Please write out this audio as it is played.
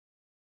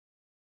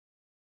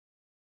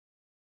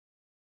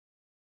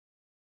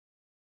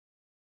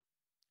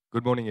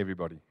Good morning,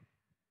 everybody.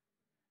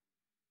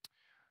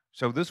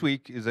 So, this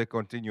week is a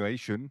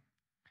continuation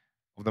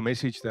of the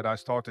message that I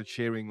started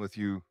sharing with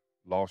you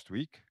last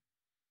week.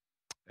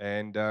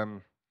 And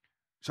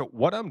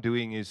what I'm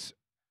doing is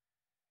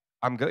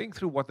I'm going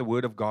through what the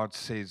Word of God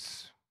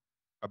says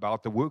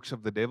about the works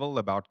of the devil,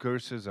 about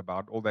curses,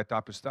 about all that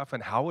type of stuff,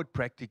 and how it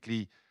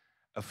practically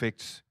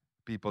affects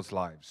people's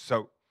lives.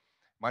 So,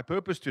 my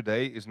purpose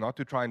today is not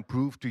to try and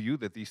prove to you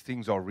that these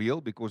things are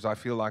real, because I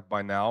feel like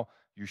by now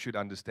you should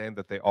understand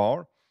that they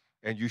are.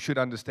 And you should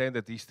understand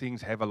that these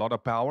things have a lot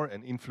of power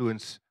and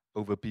influence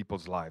over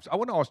people's lives. I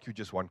want to ask you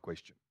just one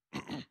question.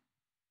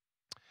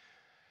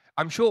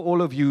 I'm sure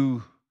all of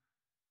you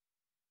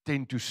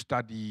tend to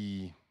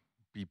study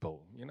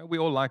people. You know, we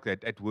all like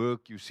that. At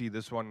work, you see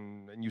this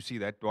one and you see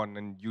that one,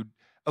 and you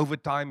over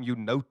time you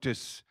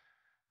notice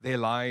their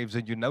lives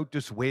and you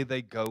notice where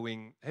they're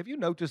going. Have you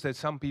noticed that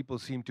some people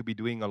seem to be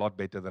doing a lot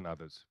better than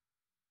others?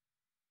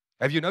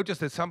 Have you noticed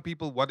that some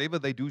people, whatever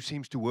they do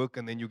seems to work,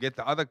 and then you get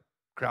the other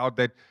crowd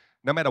that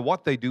no matter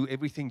what they do,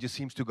 everything just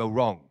seems to go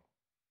wrong?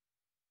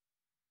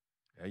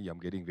 Hey, I'm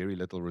getting very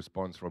little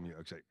response from you.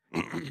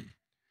 Okay.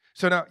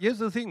 So now, here's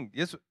the thing.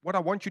 Here's what I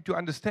want you to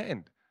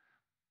understand.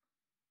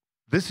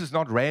 This is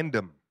not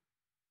random.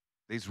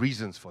 There's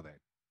reasons for that.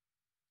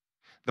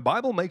 The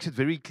Bible makes it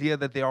very clear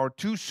that there are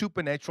two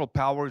supernatural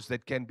powers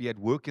that can be at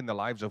work in the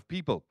lives of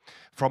people.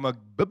 From a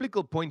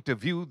biblical point of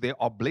view,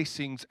 there are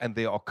blessings and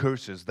there are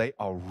curses. They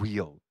are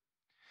real.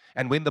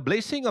 And when the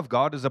blessing of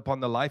God is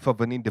upon the life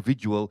of an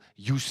individual,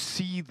 you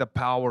see the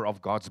power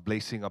of God's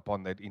blessing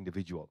upon that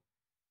individual.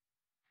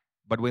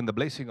 But when the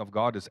blessing of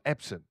God is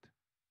absent,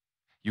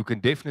 you can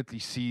definitely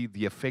see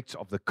the effects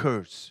of the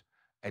curse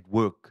at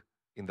work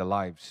in the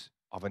lives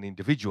of an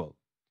individual.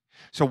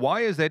 So,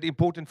 why is that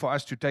important for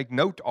us to take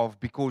note of?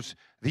 Because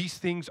these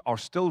things are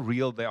still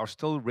real, they are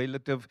still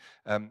relative,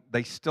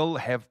 they still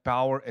have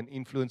power and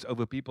influence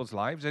over people's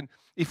lives. And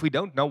if we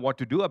don't know what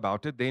to do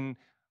about it, then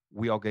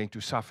we are going to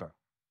suffer.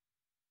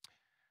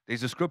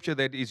 There's a scripture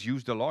that is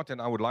used a lot,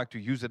 and I would like to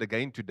use it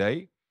again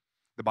today.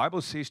 The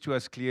Bible says to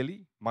us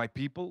clearly, "My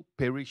people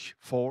perish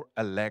for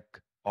a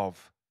lack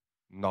of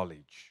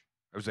knowledge."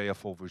 Hosea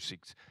 4, verse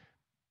 6.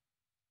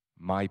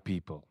 My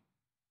people.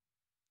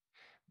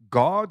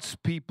 God's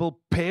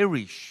people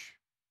perish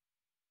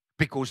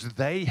because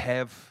they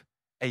have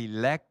a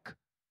lack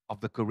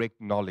of the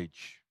correct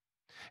knowledge.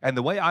 And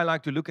the way I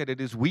like to look at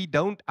it is we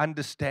don't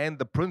understand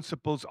the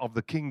principles of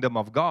the kingdom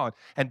of God.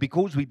 And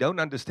because we don't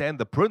understand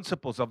the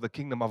principles of the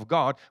kingdom of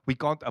God, we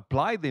can't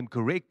apply them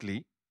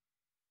correctly.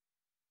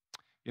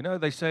 You know,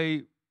 they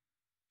say,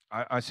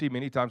 I see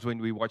many times when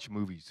we watch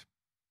movies,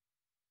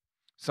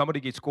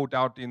 somebody gets caught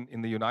out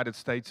in the United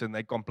States and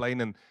they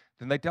complain, and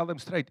then they tell them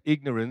straight,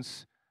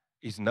 ignorance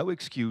is no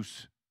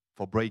excuse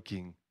for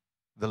breaking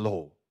the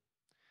law.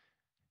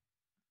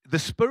 The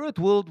spirit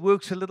world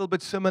works a little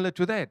bit similar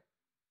to that.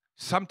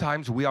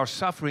 Sometimes we are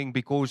suffering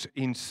because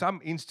in some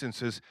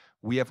instances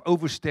we have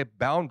overstepped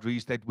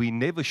boundaries that we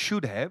never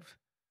should have.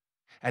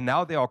 And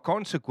now there are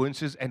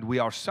consequences and we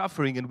are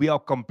suffering and we are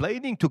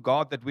complaining to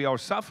God that we are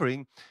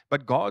suffering.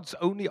 But God's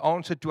only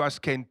answer to us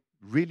can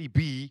really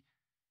be,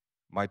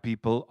 my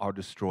people are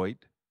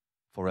destroyed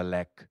for a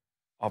lack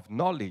of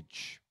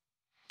knowledge.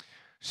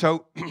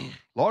 So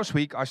last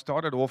week I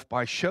started off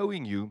by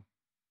showing you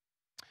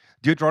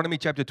Deuteronomy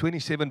chapter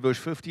 27 verse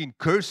 15.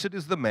 Cursed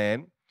is the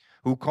man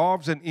who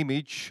carves an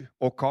image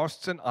or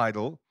casts an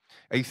idol,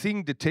 a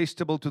thing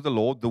detestable to the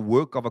Lord, the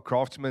work of a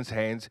craftsman's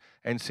hands,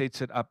 and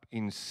sets it up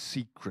in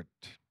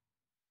secret.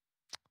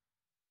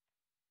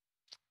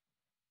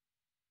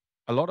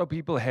 A lot of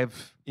people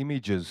have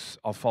images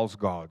of false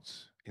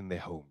gods in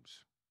their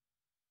homes.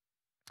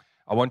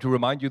 I want to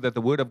remind you that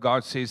the Word of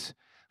God says,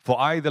 "For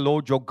I, the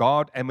Lord your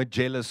God, am a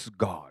jealous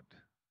God."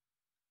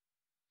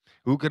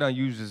 Who can I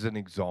use as an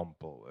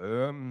example?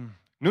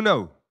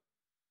 No.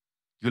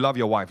 You love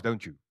your wife,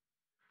 don't you?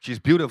 She's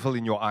beautiful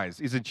in your eyes,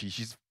 isn't she?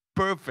 She's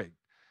perfect.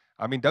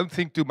 I mean, don't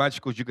think too much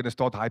because you're going to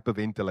start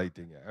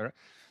hyperventilating. All right?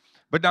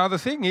 But now the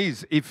thing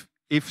is, if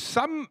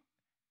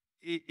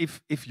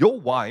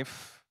your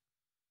wife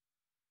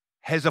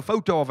has a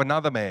photo of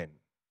another man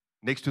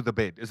next to the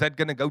bed, is that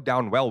going to go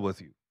down well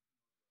with you?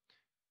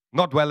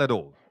 Not well at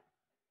all.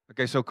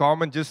 Okay, so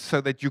Carmen, just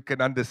so that you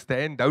can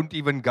understand, don't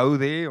even go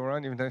there. All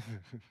right?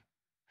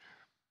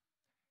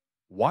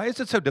 Why is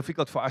it so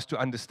difficult for us to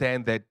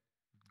understand that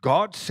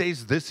God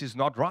says this is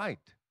not right?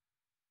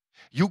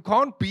 You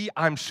can't be,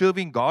 I'm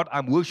serving God,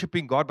 I'm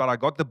worshiping God, but I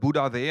got the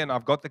Buddha there, and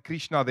I've got the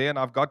Krishna there, and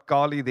I've got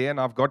Kali there, and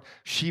I've got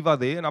Shiva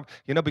there,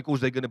 and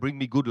because they're going to bring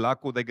me good luck,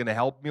 or they're going to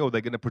help me, or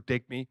they're going to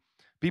protect me.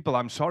 People,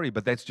 I'm sorry,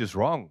 but that's just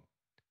wrong.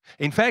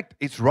 In fact,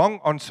 it's wrong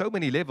on so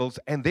many levels,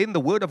 and then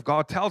the Word of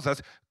God tells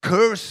us,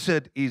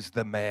 cursed is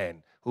the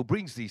man who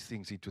brings these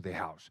things into their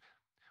house.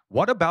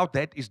 What about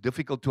that is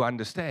difficult to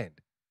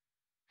understand?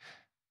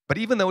 But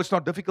even though it's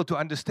not difficult to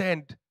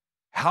understand,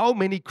 how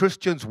many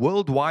Christians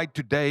worldwide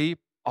today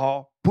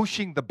are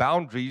pushing the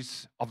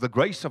boundaries of the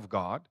grace of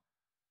God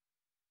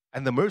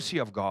and the mercy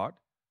of God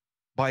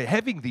by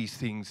having these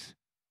things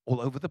all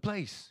over the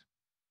place?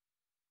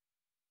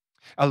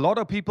 A lot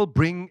of people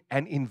bring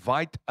and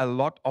invite a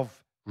lot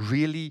of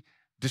really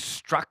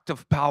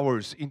destructive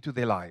powers into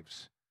their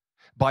lives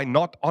by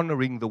not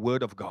honoring the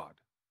word of God.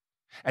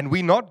 And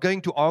we're not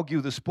going to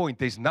argue this point.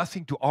 There's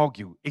nothing to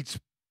argue. It's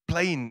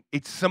plain,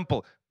 it's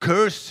simple.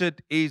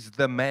 Cursed is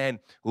the man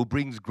who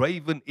brings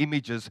graven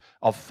images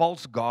of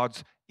false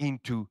gods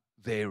into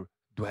their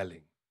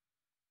dwelling.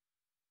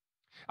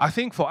 I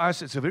think for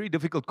us, it's a very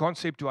difficult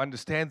concept to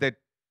understand that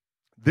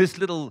this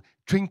little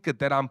trinket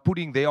that I'm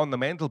putting there on the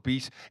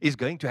mantelpiece is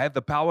going to have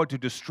the power to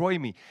destroy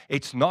me.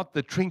 It's not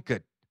the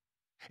trinket.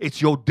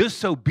 It's your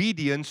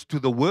disobedience to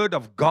the word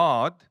of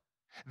God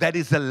that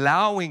is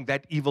allowing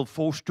that evil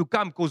force to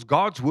come, because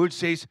God's word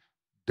says,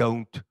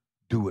 don't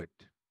do it.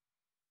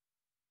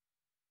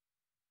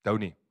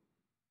 Tony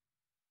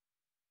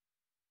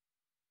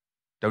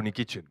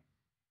Kitchen.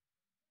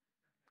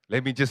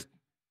 Let me just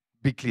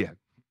be clear.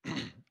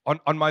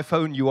 On my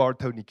phone, you are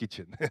Tony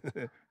Kitchen.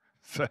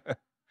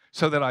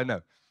 so that I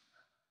know.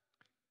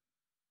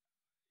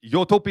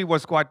 Your topic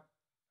was quite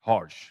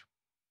harsh.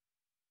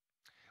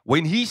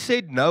 When he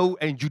said no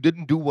and you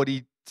didn't do what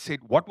he said,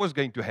 what was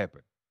going to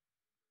happen?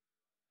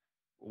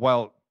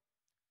 Well,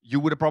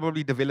 you would have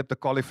probably developed a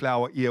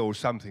cauliflower ear or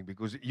something,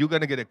 because you're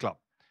going to get a club.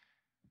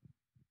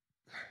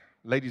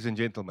 Ladies and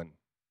gentlemen,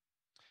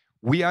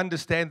 we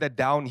understand that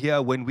down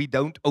here, when we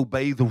don't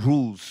obey the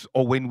rules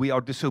or when we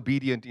are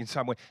disobedient in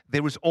some way,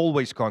 there is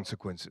always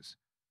consequences.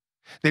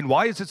 Then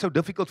why is it so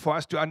difficult for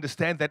us to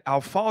understand that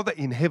our Father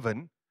in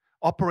heaven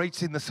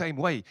operates in the same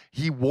way?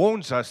 He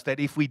warns us that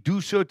if we do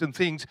certain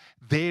things,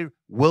 there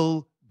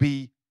will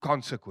be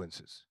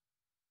consequences.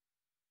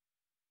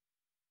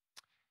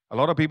 A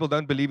lot of people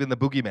don't believe in the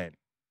boogeyman.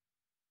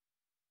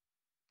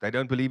 They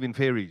don't believe in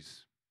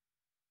fairies.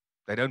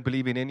 They don't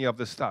believe in any of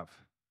this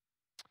stuff.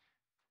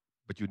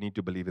 But you need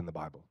to believe in the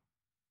Bible.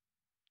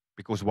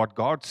 Because what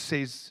God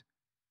says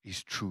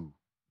is true.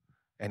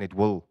 And it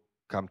will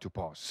come to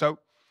pass. So,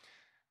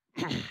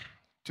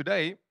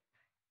 today,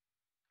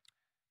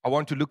 I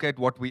want to look at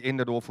what we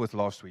ended off with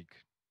last week.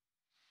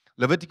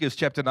 Leviticus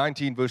chapter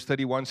 19, verse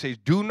 31 says,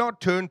 do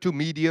not turn to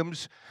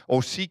mediums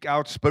or seek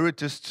out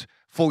spiritists,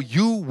 for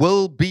you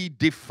will be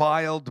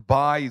defiled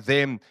by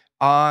them.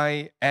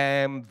 I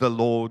am the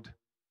Lord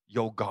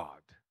your God.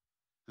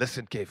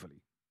 Listen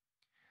carefully.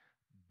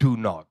 Do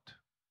not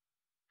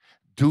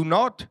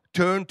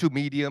turn to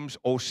mediums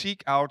or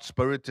seek out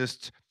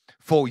spiritists,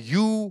 for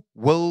you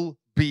will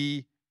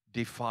be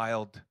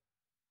defiled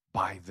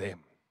by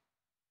them.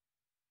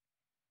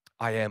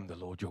 I am the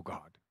Lord your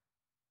God.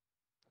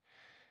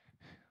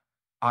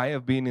 I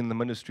have been in the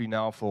ministry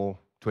now for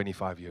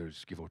 25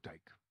 years, give or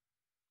take.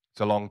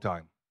 It's a long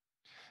time.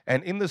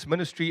 And in this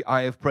ministry,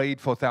 I have prayed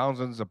for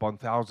thousands upon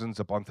thousands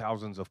upon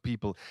thousands of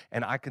people.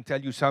 And I can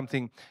tell you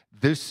something,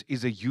 this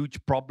is a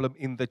huge problem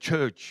in the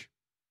church.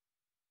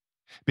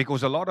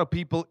 Because a lot of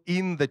people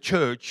in the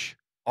church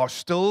are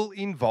still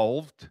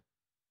involved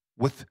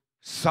with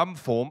some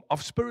form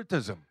of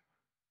spiritism.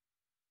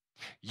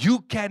 You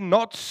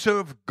cannot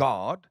serve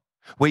God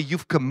where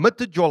you've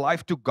committed your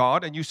life to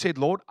God and you said,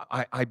 Lord,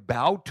 I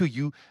bow to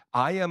you.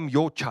 I am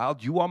your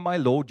child. You are my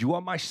Lord. You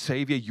are my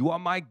Savior. You are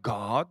my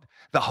God.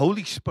 The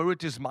Holy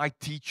Spirit is my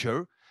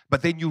teacher.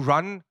 But then you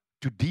run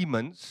to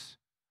demons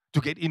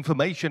to get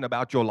information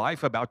about your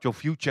life, about your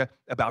future,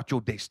 about your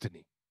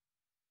destiny.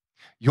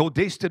 Your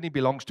destiny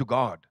belongs to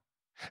God.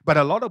 But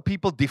a lot of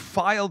people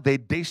defile their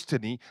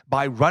destiny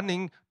by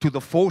running to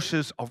the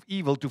forces of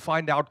evil to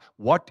find out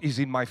what is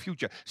in my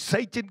future.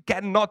 Satan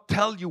cannot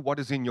tell you what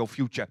is in your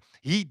future.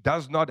 He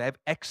does not have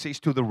access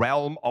to the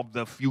realm of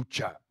the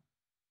future.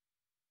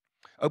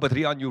 Oh, but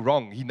Riaan, you're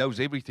wrong. He knows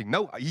everything.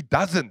 No, he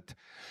doesn't.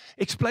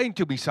 Explain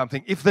to me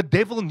something. If the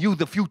devil knew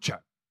the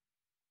future,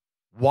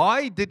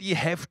 why did he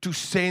have to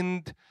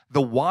send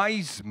the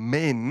wise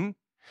men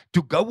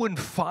to go and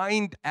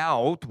find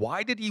out?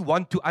 Why did he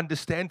want to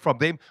understand from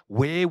them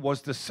where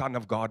was the Son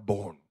of God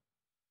born?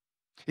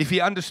 If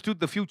he understood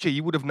the future, he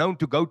would have known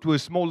to go to a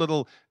small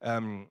little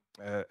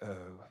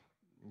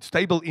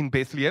stable in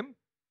Bethlehem,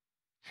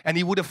 and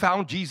he would have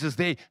found Jesus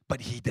there,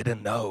 but he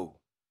didn't know.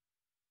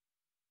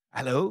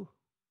 Hello?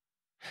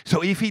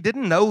 So if he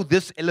didn't know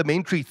this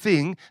elementary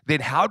thing,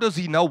 then how does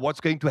he know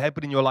what's going to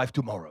happen in your life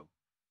tomorrow?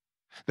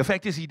 The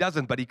fact is he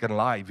doesn't, but he can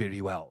lie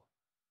very well.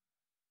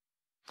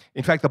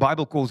 In fact, the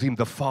Bible calls him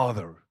the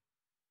father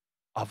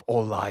of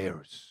all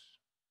liars.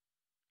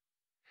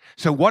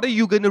 So what are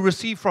you going to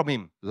receive from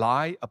him?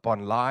 Lie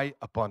upon lie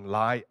upon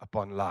lie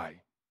upon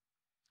lie.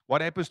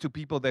 What happens to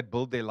people that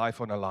build their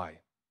life on a lie?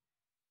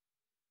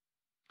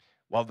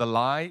 Well, the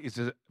lie is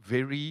a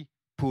very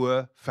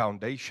poor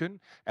foundation,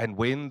 and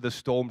when the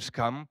storms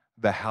come,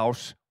 the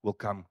house will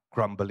come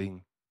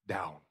crumbling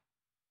down.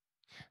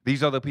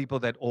 These are the people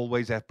that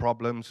always have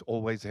problems,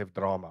 always have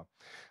drama.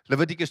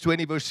 Leviticus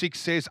 20 verse 6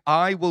 says,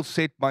 I will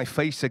set my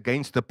face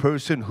against the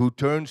person who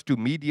turns to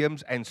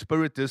mediums and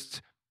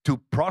spiritists to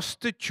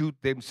prostitute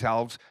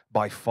themselves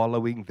by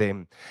following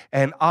them,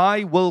 and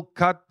I will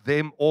cut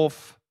them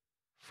off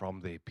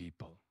from their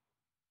people.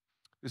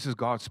 This is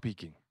God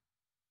speaking.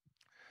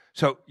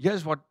 So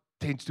here's what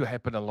tends to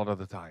happen a lot of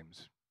the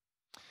times.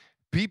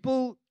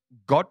 People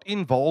got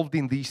involved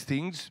in these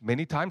things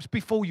many times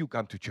before you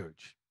come to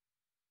church.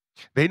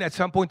 Then at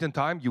some point in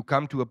time, you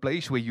come to a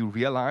place where you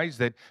realize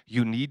that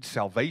you need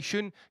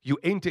salvation. You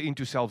enter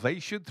into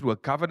salvation through a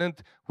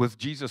covenant with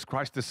Jesus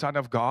Christ, the Son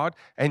of God,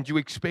 and you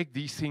expect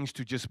these things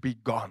to just be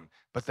gone,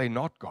 but they're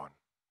not gone.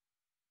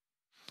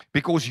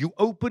 Because you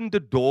opened the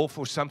door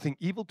for something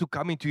evil to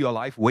come into your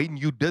life when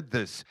you did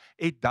this.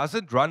 It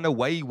doesn't run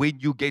away when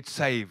you get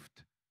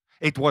saved.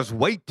 It was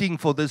waiting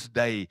for this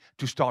day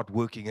to start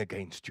working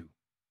against you.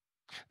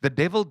 The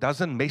devil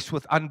doesn't mess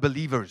with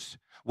unbelievers.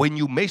 When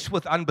you mess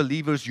with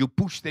unbelievers, you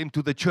push them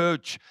to the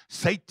church.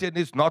 Satan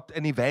is not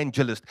an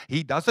evangelist.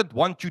 He doesn't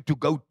want you to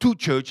go to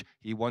church.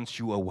 He wants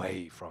you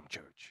away from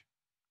church.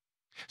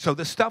 So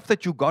the stuff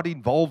that you got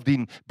involved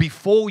in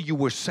before you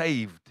were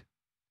saved,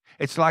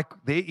 it's like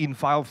they're in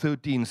file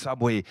 13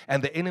 somewhere,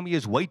 and the enemy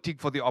is waiting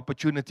for the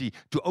opportunity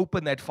to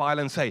open that file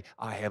and say,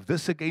 I have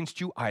this against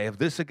you, I have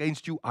this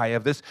against you, I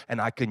have this, and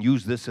I can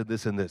use this and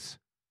this and this.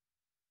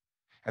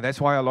 And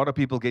that's why a lot of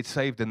people get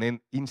saved, and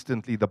then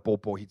instantly the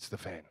pawpaw hits the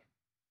fan.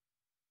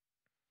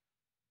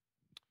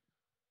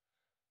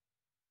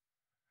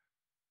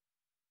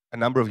 A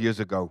number of years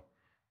ago,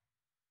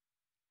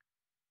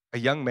 a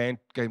young man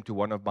came to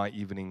one of my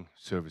evening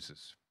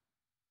services.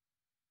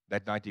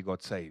 That night he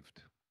got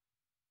saved.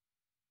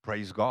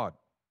 Praise God.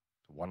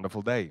 It's a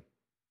wonderful day.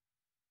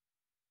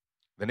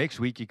 The next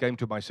week he came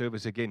to my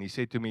service again. He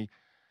said to me,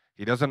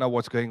 he doesn't know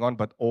what's going on,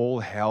 but all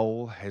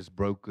hell has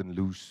broken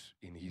loose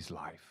in his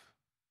life.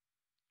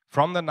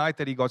 From the night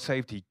that he got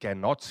saved, he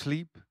cannot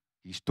sleep.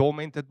 He's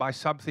tormented by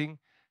something.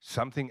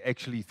 Something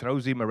actually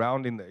throws him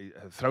around,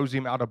 throws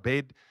him out of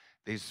bed.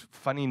 There's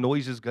funny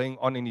noises going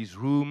on in his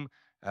room.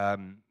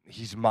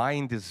 His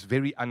mind is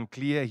very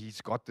unclear.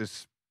 He's got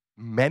this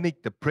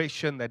manic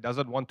depression that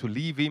doesn't want to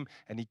leave him,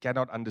 and he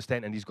cannot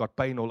understand, and he's got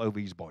pain all over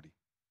his body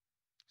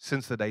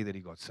since the day that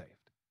he got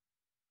saved.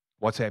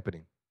 What's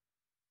happening?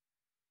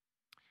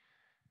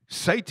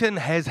 Satan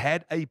has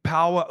had a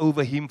power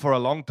over him for a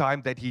long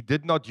time that he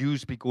did not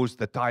use because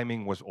the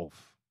timing was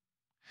off.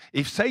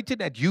 If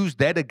Satan had used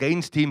that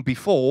against him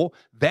before,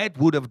 that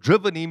would have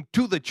driven him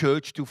to the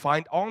church to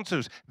find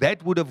answers.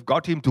 That would have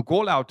got him to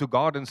call out to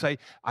God and say,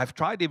 I've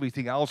tried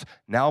everything else.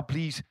 Now,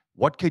 please,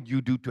 what can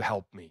you do to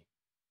help me?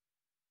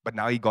 But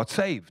now he got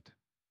saved.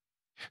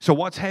 So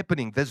what's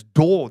happening? This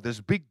door,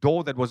 this big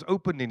door that was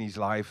opened in his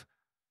life,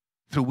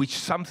 through which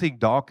something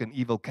dark and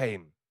evil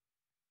came,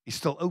 is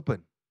still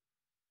open.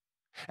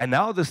 And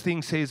now this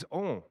thing says,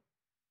 oh,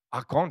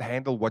 I can't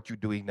handle what you're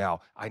doing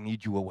now. I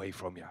need you away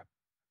from here.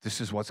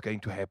 This is what's going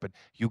to happen.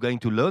 You're going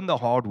to learn the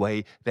hard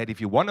way that if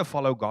you want to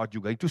follow God,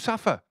 you're going to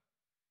suffer.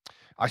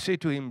 I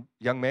said to him,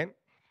 young man,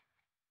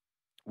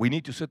 we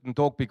need to sit and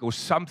talk because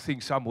something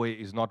somewhere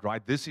is not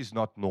right. This is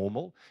not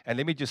normal. And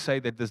let me just say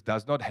that this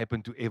does not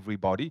happen to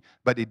everybody,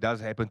 but it does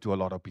happen to a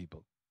lot of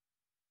people.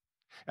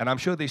 And I'm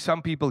sure there's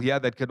some people here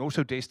that can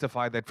also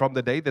testify that from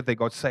the day that they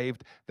got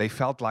saved, they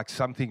felt like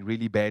something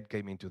really bad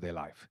came into their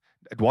life.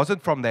 It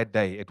wasn't from that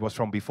day, it was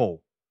from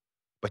before.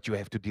 But you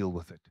have to deal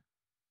with it.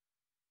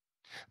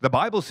 The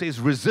Bible says,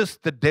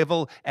 resist the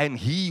devil and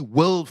he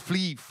will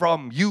flee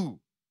from you.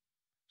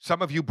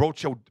 Some of you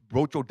brought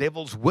your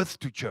devils with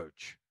to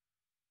church.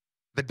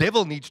 The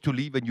devil needs to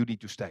leave and you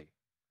need to stay.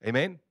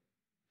 Amen?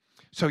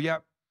 So yeah,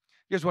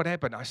 here's what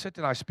happened. I sit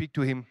and I speak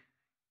to him.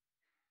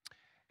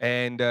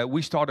 And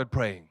we started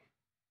praying.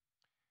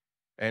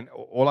 And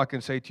all I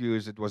can say to you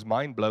is it was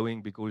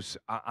mind-blowing because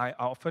I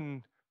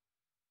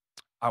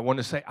want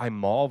to say I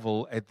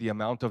marvel at the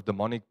amount of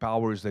demonic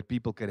powers that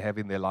people can have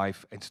in their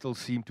life and still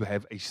seem to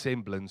have a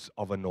semblance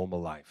of a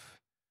normal life.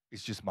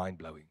 It's just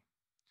mind-blowing.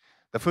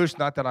 The first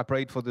night that I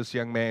prayed for this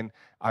young man,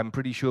 I'm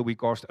pretty sure we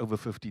cast over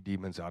 50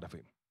 demons out of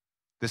him.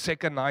 The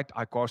second night,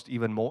 I cast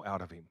even more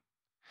out of him.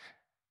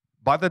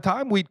 By the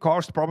time we'd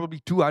cast probably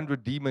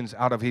 200 demons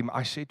out of him,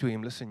 I said to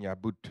him, listen,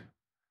 Yabut,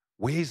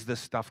 where's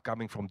this stuff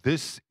coming from?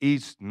 This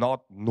is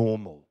not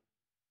normal.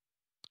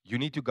 You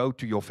need to go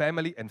to your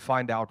family and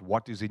find out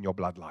what is in your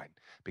bloodline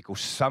because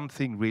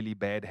something really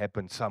bad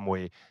happened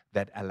somewhere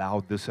that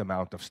allowed this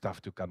amount of stuff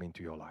to come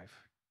into your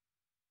life.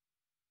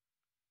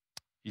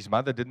 His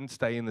mother didn't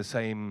stay in the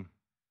same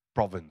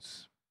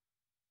province.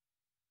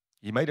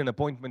 He made an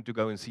appointment to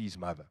go and see his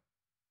mother.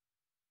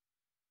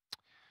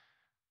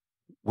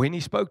 When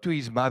he spoke to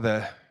his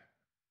mother,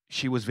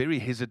 she was very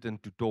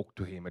hesitant to talk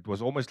to him. It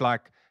was almost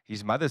like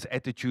his mother's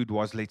attitude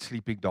was, let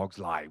sleeping dogs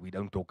lie. We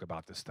don't talk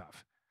about this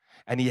stuff.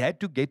 And he had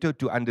to get her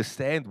to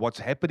understand what's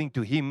happening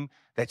to him,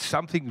 that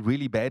something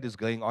really bad is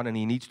going on, and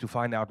he needs to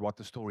find out what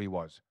the story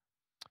was.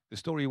 The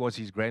story was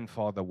his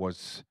grandfather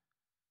was,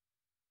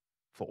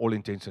 for all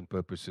intents and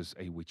purposes,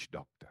 a witch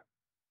doctor.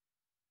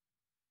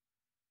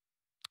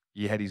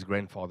 He had his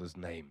grandfather's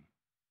name.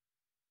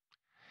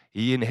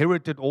 He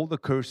inherited all the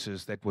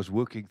curses that was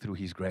working through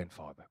his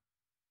grandfather.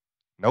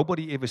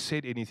 Nobody ever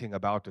said anything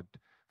about it.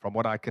 From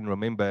what I can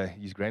remember,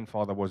 his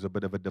grandfather was a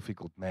bit of a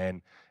difficult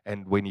man.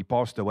 And when he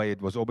passed away,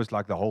 it was almost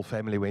like the whole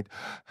family went,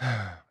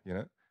 you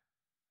know.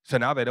 So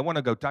now they don't want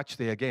to go touch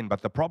there again.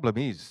 But the problem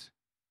is,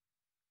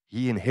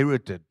 he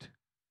inherited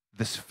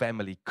this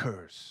family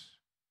curse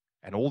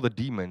and all the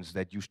demons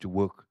that used to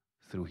work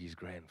through his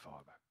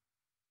grandfather.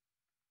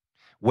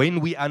 When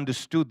we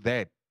understood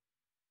that,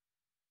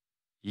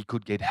 he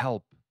could get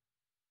help.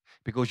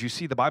 Because you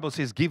see, the Bible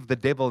says, give the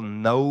devil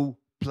no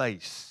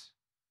place.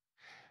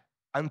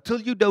 Until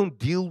you don't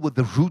deal with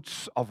the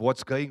roots of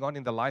what's going on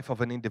in the life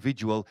of an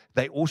individual,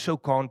 they also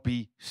can't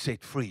be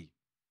set free.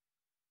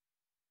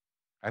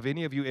 Have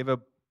any of you ever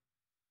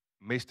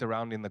messed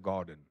around in the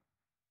garden?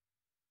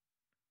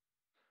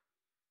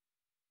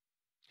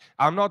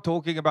 I'm not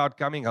talking about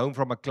coming home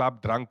from a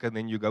club drunk and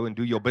then you go and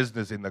do your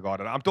business in the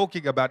garden. I'm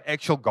talking about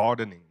actual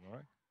gardening.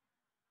 Right?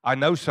 I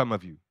know some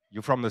of you.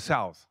 You're from the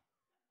south.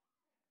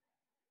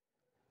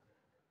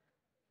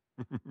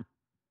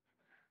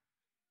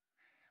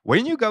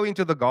 When you go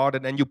into the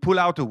garden and you pull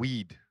out a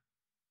weed,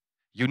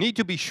 you need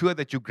to be sure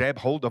that you grab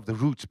hold of the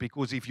roots,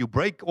 because if you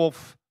break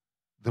off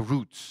the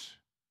roots,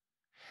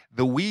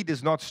 the weed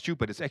is not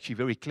stupid. It's actually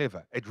very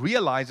clever. It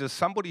realizes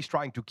somebody's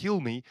trying to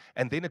kill me,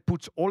 and then it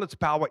puts all its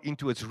power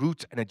into its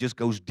roots, and it just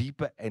goes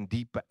deeper and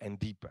deeper and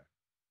deeper.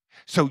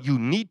 So you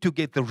need to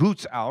get the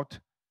roots out.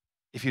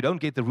 If you don't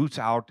get the roots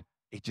out,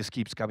 it just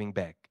keeps coming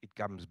back. It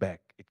comes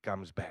back. It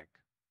comes back.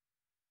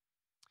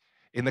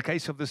 In the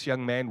case of this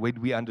young man, when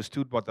we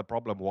understood what the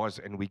problem was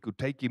and we could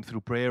take him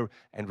through prayer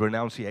and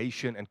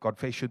renunciation and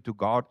confession to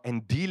God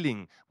and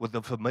dealing with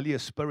the familiar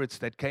spirits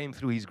that came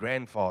through his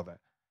grandfather,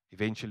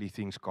 eventually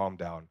things calmed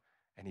down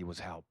and he was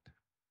helped.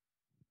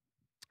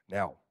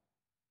 Now,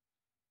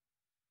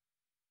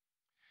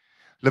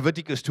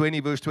 Leviticus 20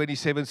 verse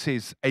 27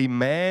 says, a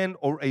man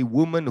or a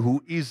woman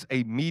who is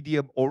a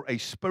medium or a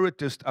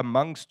spiritist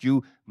amongst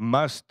you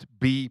must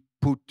be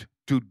put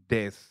to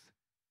death.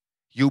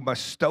 You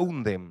must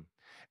stone them,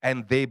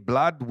 and their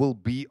blood will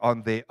be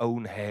on their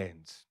own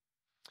hands.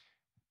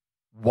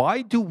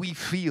 Why do we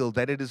feel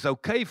that it is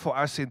okay for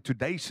us in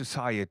today's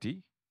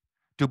society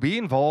to be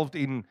involved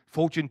in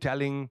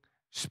fortune-telling,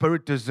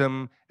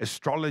 spiritism,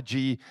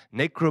 astrology,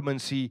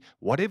 necromancy,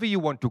 whatever you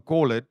want to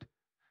call it?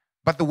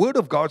 But the Word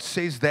of God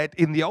says that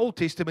in the Old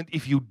Testament,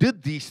 if you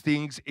did these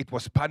things, it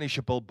was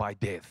punishable by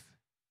death.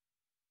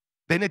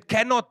 Then it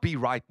cannot be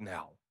right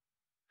now.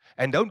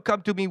 And don't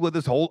come to me with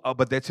this whole,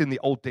 but that's in the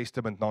Old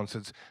Testament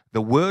nonsense.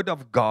 The Word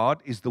of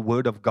God is the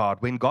Word of God.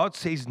 When God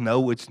says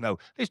no, it's no.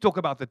 Let's talk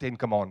about the 10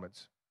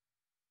 Commandments.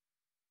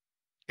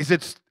 Is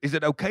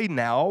it okay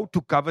now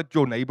to covet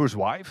your neighbor's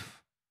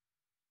wife?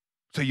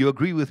 So you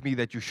agree with me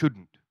that you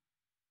shouldn't.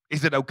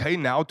 Is it okay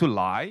now to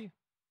lie?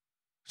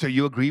 So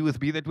you agree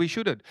with me that we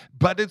shouldn't.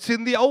 But it's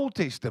in the Old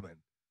Testament.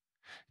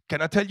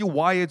 Can I tell you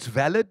why it's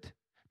valid?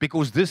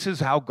 Because this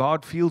is how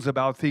God feels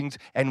about things.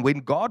 And when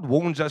God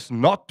warns us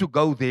not to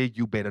go there,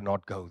 you better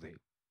not go there.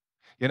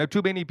 You know,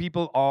 too many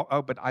people are,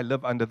 oh, but I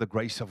live under the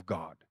grace of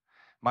God.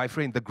 My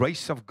friend, the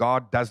grace of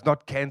God does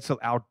not cancel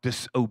out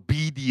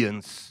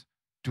disobedience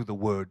to the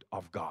Word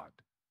of God.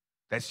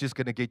 That's just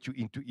going to get you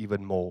into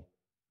even more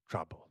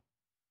trouble.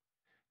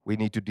 We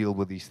need to deal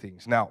with these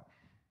things. Now,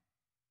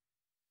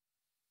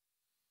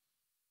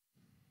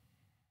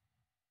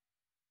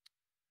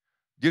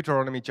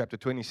 Deuteronomy chapter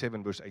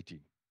 27, verse 18.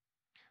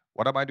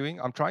 What am I doing?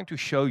 I'm trying to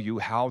show you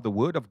how the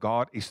Word of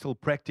God is still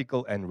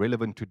practical and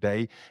relevant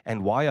today,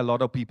 and why a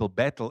lot of people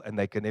battle and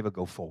they can never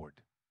go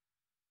forward.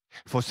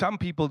 For some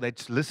people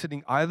that's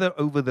listening either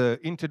over the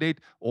internet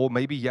or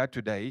maybe here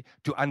today,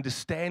 to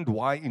understand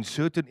why in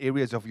certain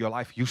areas of your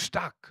life you're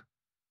stuck.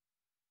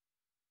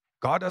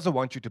 God doesn't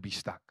want you to be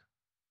stuck.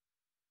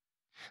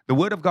 The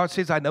Word of God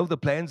says, I know the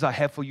plans I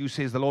have for you,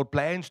 says the Lord,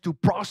 plans to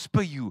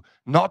prosper you,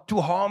 not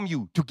to harm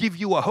you, to give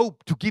you a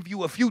hope, to give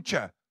you a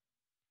future.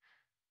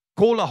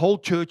 Call a whole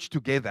church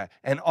together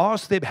and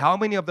ask them how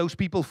many of those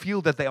people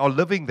feel that they are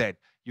living that.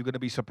 You're going to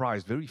be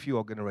surprised. Very few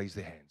are going to raise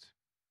their hands.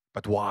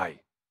 But why?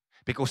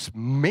 Because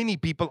many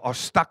people are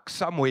stuck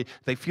somewhere.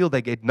 They feel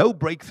they get no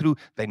breakthrough.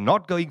 They're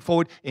not going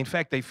forward. In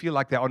fact, they feel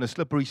like they're on a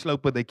slippery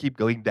slope, but they keep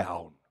going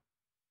down.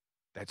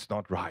 That's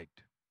not right.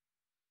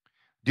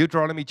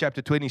 Deuteronomy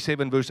chapter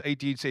 27, verse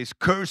 18 says,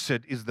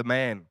 cursed is the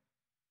man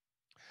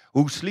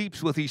who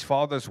sleeps with his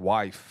father's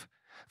wife,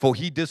 for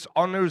he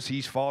dishonors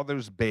his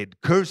father's bed.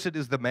 Cursed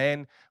is the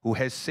man who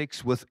has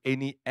sex with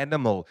any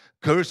animal.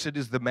 Cursed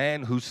is the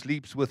man who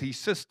sleeps with his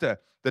sister,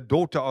 the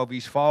daughter of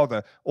his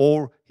father,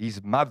 or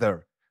his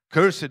mother.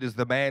 Cursed is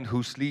the man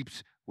who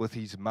sleeps with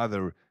his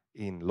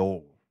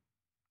mother-in-law.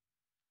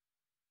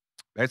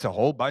 That's a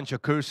whole bunch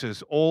of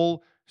curses,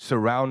 all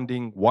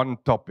surrounding one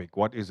topic.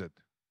 What is it?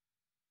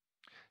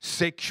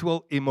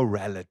 Sexual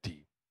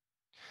immorality.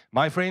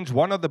 My friends,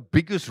 one of the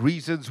biggest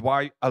reasons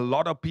why a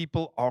lot of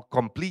people are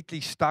completely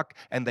stuck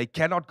and they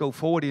cannot go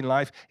forward in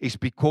life is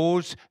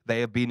because they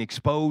have been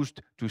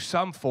exposed to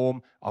some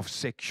form of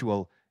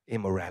sexual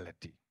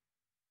immorality.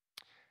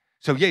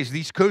 So yes,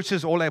 these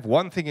curses all have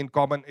one thing in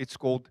common. It's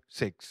called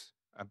sex.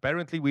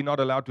 Apparently, we're not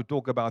allowed to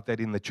talk about that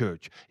in the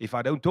church. If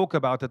I don't talk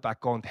about it, I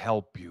can't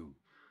help you.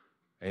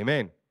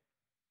 Amen.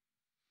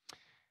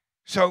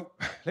 So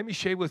let me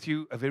share with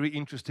you a very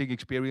interesting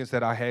experience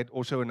that I had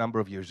also a number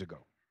of years ago.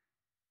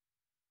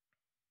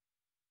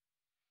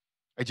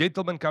 A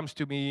gentleman comes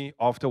to me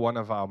after one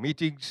of our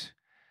meetings.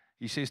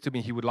 He says to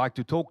me he would like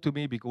to talk to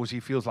me because he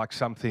feels like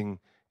something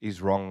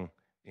is wrong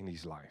in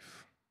his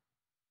life.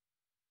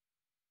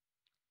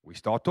 We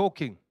start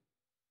talking.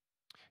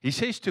 He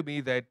says to me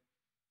that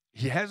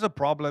he has a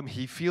problem.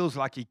 He feels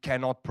like he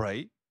cannot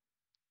pray.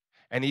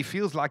 And he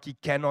feels like he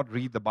cannot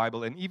read the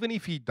Bible. And even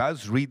if he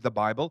does read the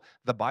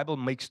Bible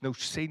makes no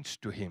sense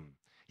to him.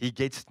 He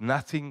gets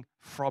nothing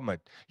from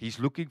it. He's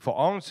looking for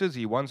answers.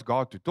 He wants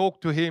God to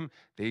talk to him.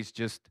 There's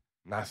just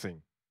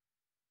nothing.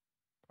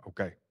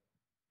 Okay.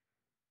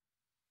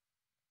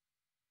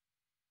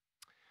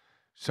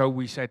 So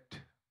we sat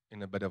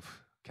in a bit of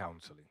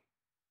counseling.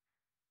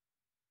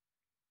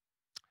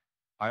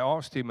 I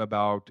asked him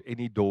about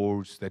any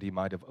doors that he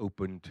might have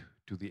opened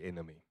to the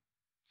enemy.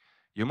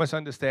 You must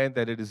understand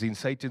that it is in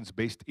Satan's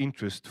best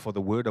interest for the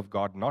Word of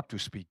God not to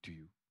speak to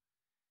you,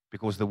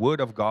 because the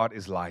Word of God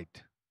is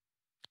light.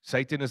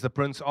 Satan is the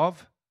prince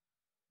of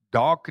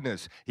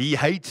darkness. He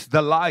hates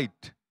the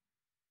light.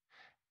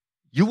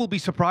 You will be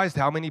surprised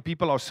how many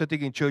people are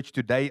sitting in church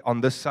today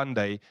on this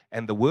Sunday,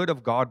 and the Word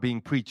of God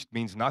being preached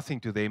means nothing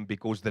to them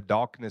because the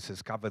darkness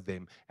has covered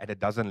them and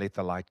it doesn't let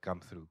the light come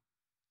through.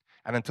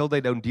 And until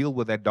they don't deal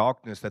with that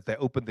darkness that they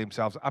open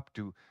themselves up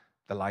to,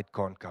 the light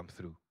can't come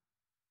through.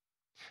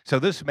 So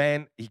this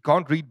man, he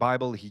can't read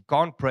Bible, he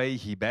can't pray,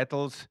 he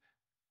battles.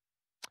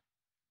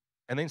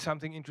 And then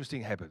something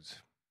interesting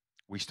happens.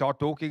 We start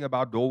talking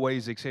about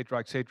doorways, etc.,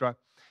 etc.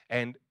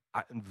 And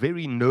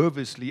very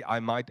nervously,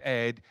 I might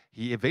add,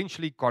 he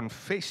eventually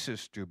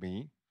confesses to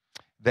me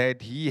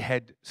that he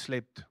had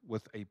slept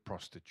with a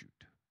prostitute.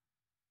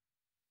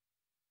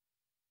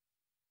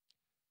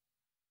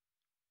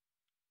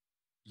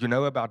 You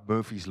know about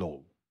Murphy's Law.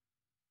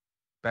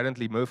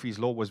 Apparently, Murphy's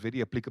Law was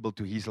very applicable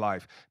to his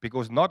life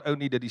because not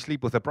only did he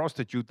sleep with a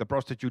prostitute, the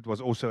prostitute was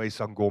also a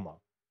sangoma,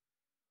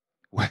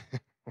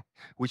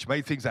 which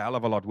made things a hell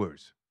of a lot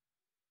worse.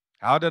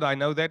 How did I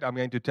know that? I'm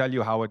going to tell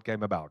you how it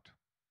came about.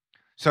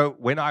 So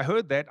when I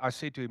heard that, I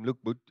said to him, look,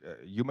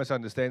 you must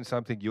understand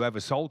something. You have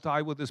a soul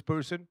tie with this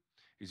person.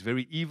 It's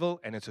very evil,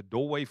 and it's a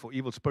doorway for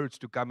evil spirits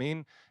to come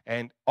in.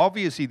 And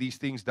obviously, these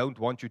things don't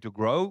want you to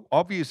grow.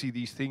 Obviously,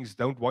 these things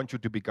don't want you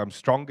to become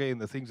stronger in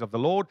the things of the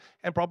Lord.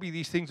 And probably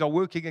these things are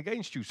working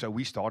against you. So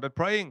we started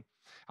praying.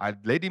 I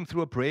led him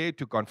through a prayer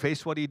to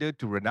confess what he did,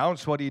 to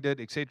renounce what he did,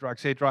 etc.,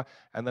 etc.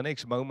 And the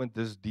next moment,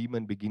 this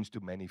demon begins to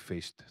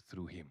manifest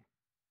through him.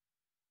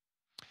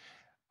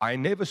 I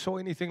never saw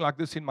anything like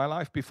this in my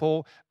life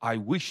before. I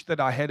wish that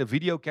I had a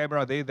video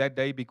camera there that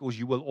day because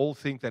you will all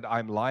think that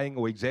I'm lying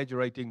or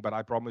exaggerating, but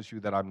I promise you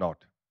that I'm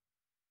not.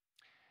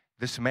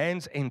 This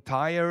man's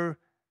entire,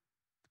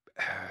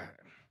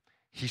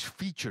 his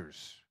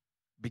features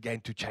began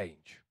to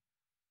change.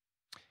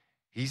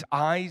 His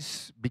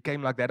eyes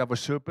became like that of a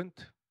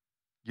serpent.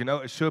 You know,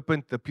 a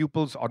serpent, the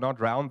pupils are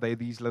not round, they're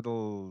these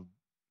little.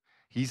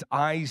 His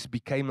eyes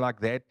became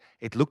like that.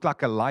 It looked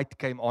like a light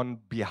came on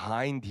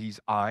behind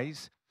his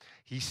eyes.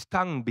 His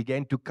tongue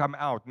began to come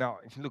out. Now,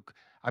 look,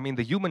 I mean,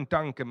 the human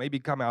tongue can maybe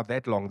come out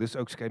that long. This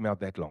oaks came out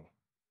that long.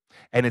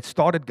 And it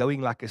started going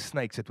like a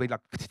snake. So it went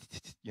like,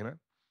 you know.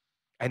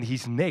 And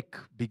his neck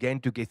began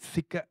to get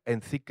thicker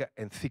and thicker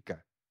and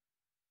thicker.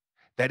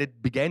 That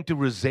it began to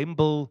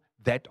resemble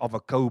that of a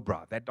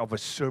cobra, that of a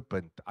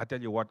serpent. I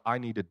tell you what, I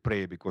needed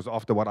prayer because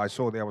after what I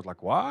saw there, I was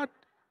like, what?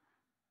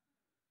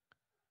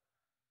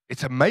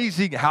 It's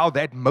amazing how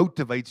that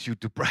motivates you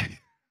to pray.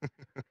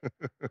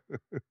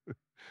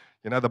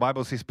 You know, the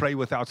Bible says pray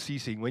without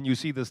ceasing. When you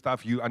see this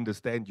stuff, you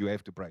understand you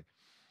have to pray.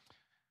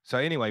 So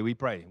anyway, we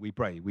pray.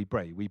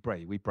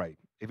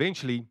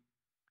 Eventually,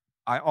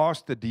 I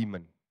asked the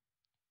demon,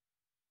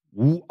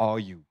 who are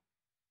you?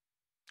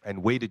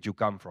 And where did you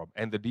come from?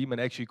 And the demon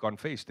actually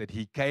confessed that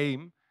he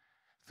came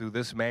through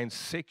this man's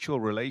sexual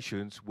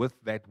relations with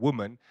that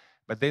woman.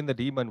 But then the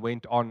demon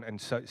went on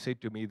and said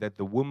to me that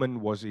the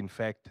woman was in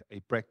fact a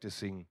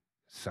practicing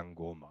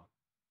sangoma.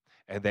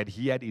 And that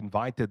he had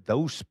invited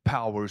those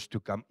powers to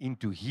come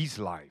into his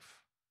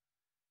life.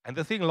 And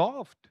the thing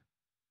laughed.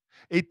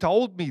 It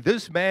told me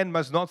this man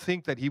must not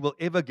think that he will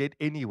ever get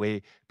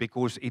anywhere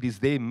because it is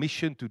their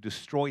mission to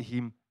destroy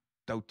him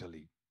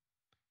totally.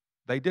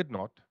 They did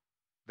not.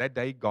 That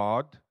day,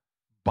 God,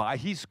 by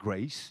His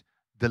grace,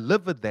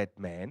 delivered that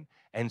man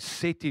and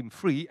set him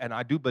free. And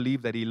I do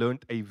believe that he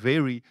learned a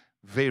very,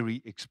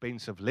 very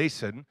expensive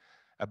lesson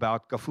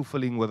about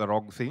kafoefeling with the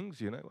wrong things.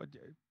 You know,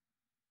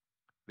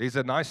 there's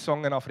a nice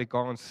song in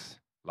Afrikaans,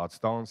 laat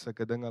staan,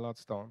 sulke dinge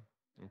laat staan.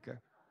 Okay.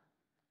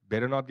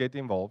 Better not get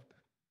involved.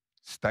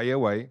 Stay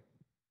away.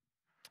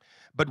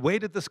 But where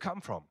did this come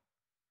from?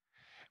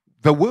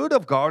 The Word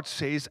of God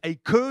says a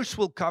curse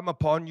will come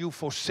upon you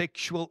for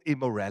sexual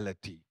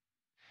immorality.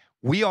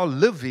 We are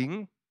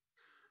living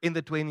in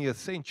the 20th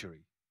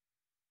century.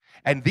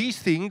 And these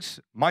things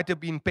might have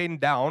been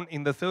penned down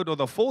in the 3rd or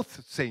the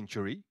 4th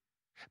century,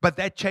 but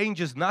that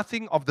changes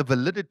nothing of the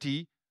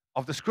validity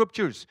of the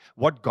scriptures.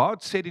 What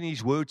God said in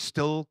His word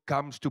still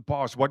comes to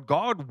pass. What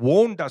God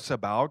warned us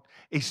about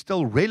is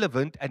still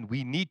relevant, and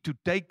we need to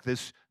take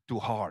this to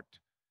heart.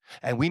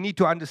 And we need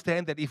to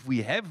understand that if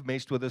we have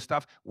messed with this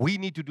stuff, we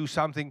need to do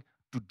something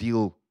to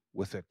deal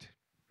with it.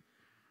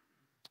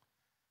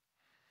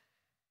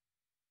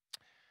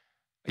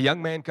 A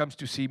young man comes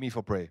to see me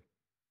for prayer.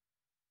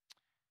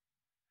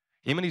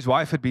 Him and his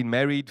wife had been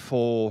married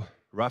for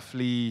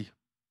roughly,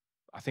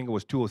 I think it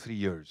was 2 or 3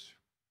 years.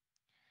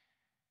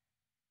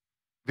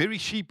 Very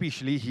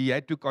sheepishly, he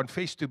had to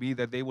confess to me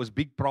that there was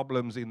big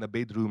problems in the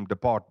bedroom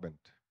department.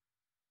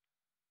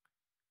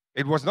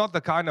 It was not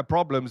the kind of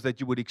problems that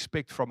you would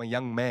expect from a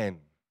young man,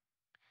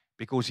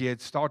 because he had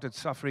started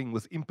suffering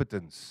with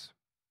impotence.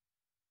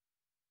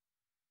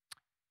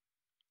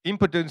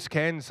 Impotence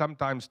can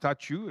sometimes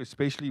touch you,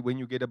 especially when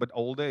you get a bit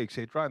older,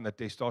 etc., and the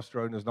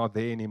testosterone is not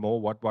there anymore,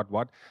 what.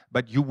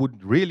 But you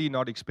would really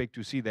not expect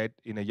to see that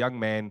in a young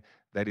man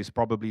that is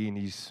probably in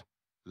his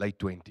late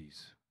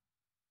 20s.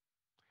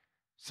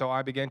 So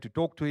I began to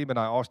talk to him, and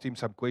I asked him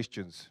some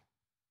questions.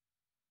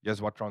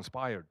 Here's what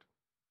transpired.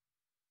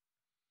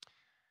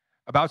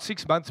 About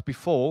 6 months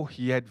before,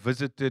 he had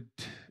visited,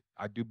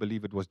 I do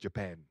believe it was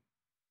Japan,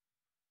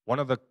 one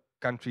of the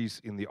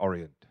countries in the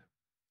Orient.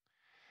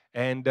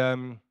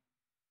 And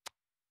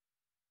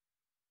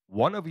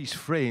one of his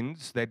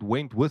friends that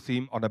went with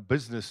him on a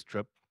business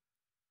trip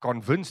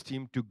convinced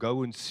him to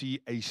go and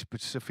see a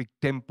specific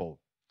temple.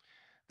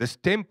 This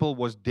temple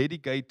was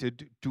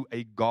dedicated to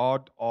a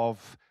god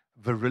of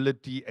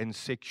virility and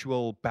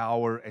sexual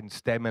power and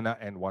stamina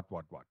and what.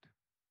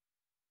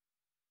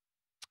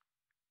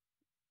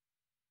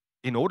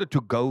 In order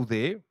to go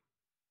there,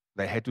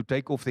 they had to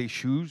take off their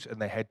shoes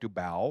and they had to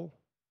bow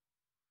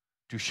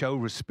to show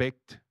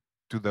respect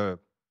to the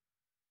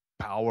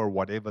power,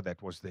 whatever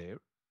that was there.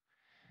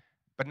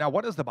 But now,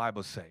 what does the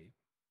Bible say?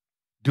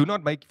 Do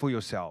not make for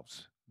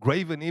yourselves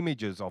graven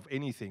images of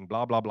anything,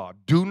 blah, blah, blah.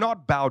 Do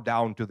not bow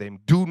down to them.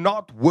 Do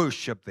not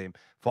worship them.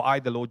 For I,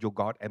 the Lord your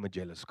God, am a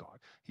jealous God.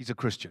 He's a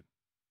Christian.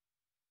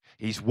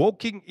 He's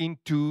walking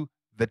into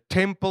the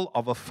temple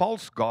of a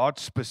false god,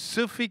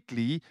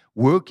 specifically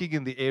working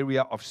in the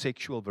area of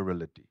sexual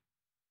virility.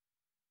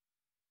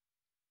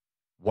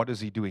 What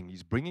is he doing?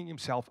 He's bringing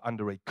himself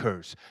under a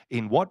curse.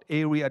 In what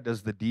area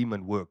does the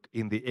demon work?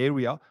 In the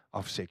area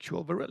of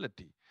sexual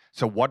virility.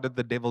 So what did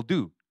the devil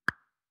do?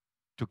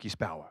 Took his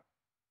power.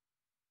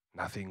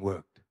 Nothing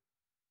worked.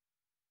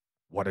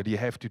 What did he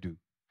have to do?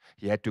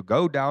 He had to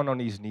go down on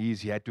his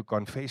knees. He had to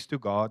confess to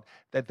God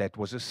that that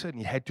was a sin.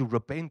 He had to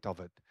repent of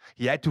it.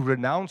 He had to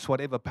renounce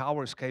whatever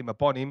powers came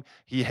upon him.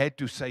 He had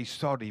to say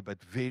sorry,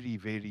 but very,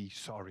 very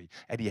sorry.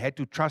 And he had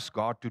to trust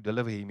God to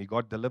deliver him. He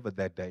got delivered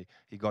that day.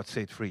 He got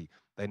set free.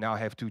 They now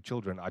have 2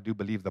 children. I do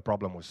believe the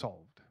problem was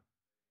solved.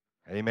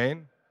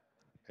 Amen?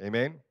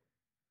 Amen?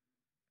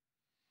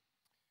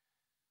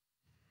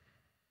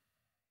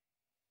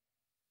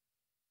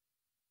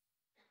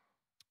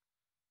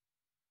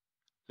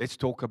 Let's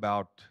talk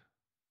about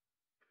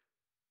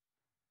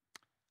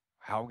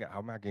how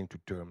am I going to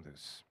term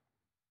this?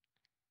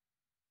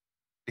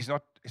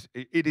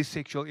 It is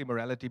sexual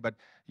immorality, but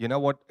you know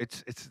what?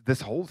 It's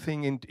this whole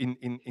thing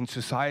in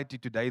society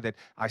today that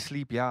I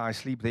sleep here, I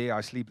sleep there,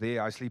 I sleep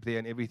there, I sleep there,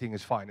 and everything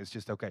is fine. It's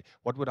just okay.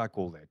 What would I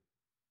call that?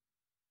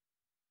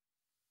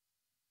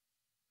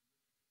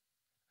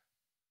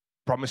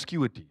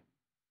 Promiscuity.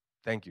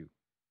 Thank you.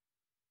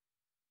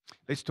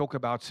 Let's talk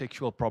about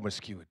sexual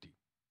promiscuity.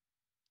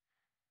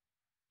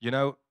 You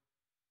know,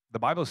 the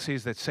Bible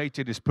says that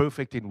Satan is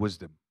perfect in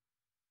wisdom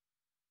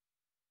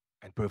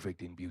and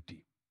perfect in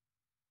beauty.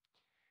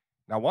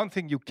 Now, one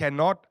thing you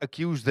cannot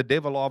accuse the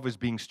devil of is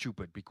being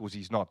stupid, because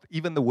he's not.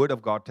 Even the Word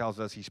of God tells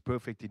us he's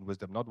perfect in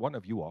wisdom. Not one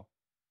of you are.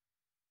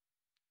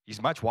 He's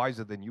much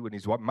wiser than you, and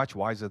he's much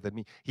wiser than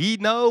me. He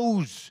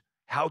knows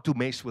how to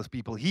mess with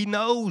people. He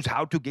knows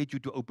how to get you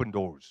to open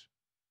doors.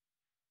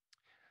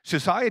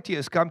 Society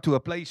has come to a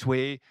place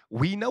where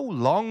we no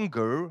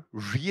longer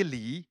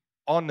really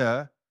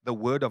honor the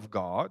Word of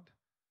God,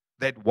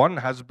 that one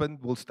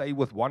husband will stay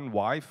with one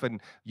wife and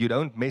you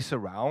don't mess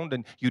around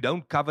and you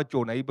don't covet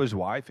your neighbor's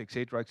wife,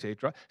 etc.,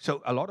 etc.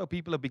 So a lot of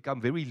people have become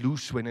very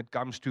loose when it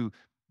comes to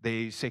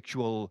their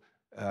sexual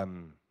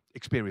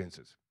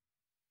experiences.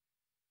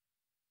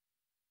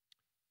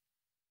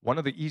 One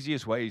of the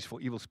easiest ways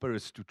for evil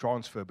spirits to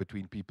transfer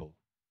between people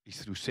is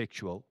through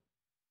sexual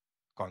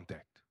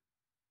contact.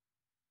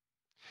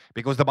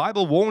 Because the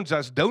Bible warns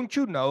us, don't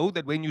you know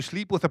that when you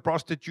sleep with a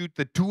prostitute,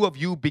 the two of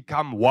you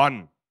become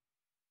one?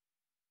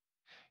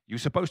 You're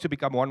supposed to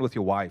become one with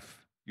your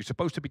wife. You're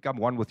supposed to become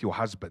one with your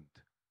husband.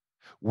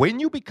 When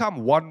you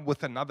become one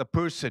with another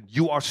person,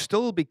 you are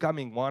still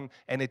becoming one,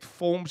 and it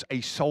forms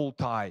a soul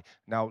tie.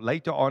 Now,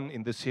 later on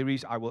in this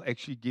series, I will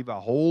actually give a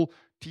whole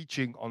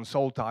teaching on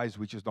soul ties,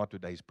 which is not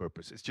today's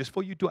purpose. It's just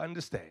for you to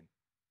understand.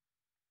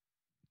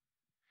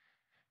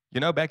 You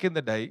know, back in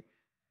the day,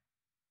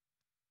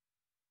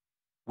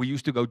 we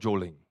used to go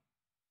jolling.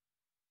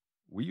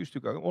 We used to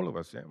go, all of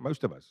us, yeah,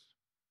 most of us.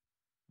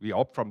 We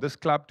hop from this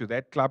club to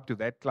that club to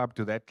that club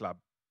to that club.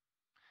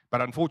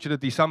 But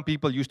unfortunately, some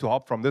people used to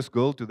hop from this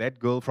girl to that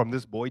girl, from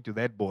this boy to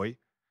that boy,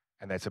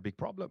 and that's a big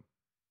problem.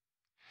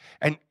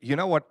 And you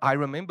know what? I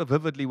remember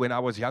vividly when I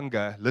was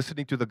younger,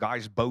 listening to the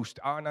guys boast,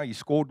 no, he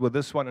scored with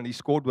this one and he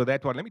scored with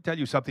that one. Let me tell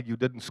you something, you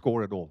didn't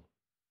score at all.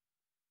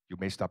 You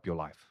messed up your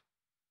life.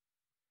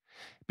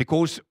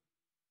 Because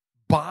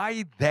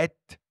by that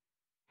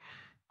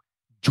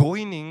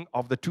joining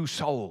of the two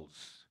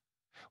souls,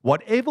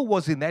 whatever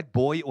was in that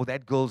boy or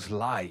that girl's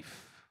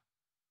life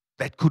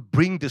that could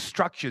bring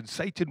destruction,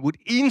 Satan would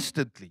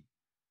instantly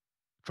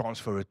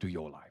transfer it to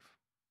your life.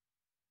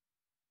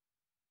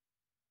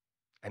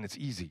 And it's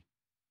easy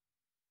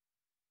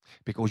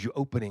because you're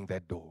opening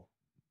that door.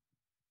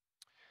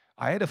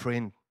 I had a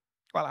friend,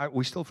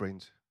 we're still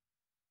friends.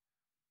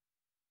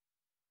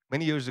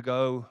 Many years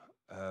ago,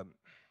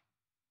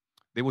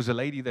 there was a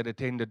lady that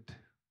attended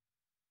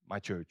my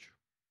church.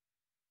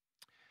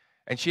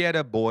 And she had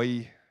a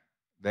boy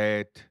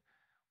that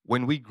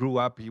when we grew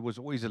up, he was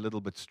always a little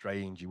bit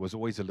strange. He was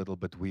always a little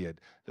bit weird.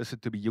 Listen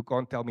to me, you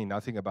can't tell me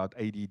nothing about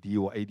ADD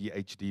or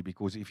ADHD,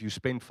 because if you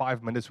spend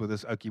 5 minutes with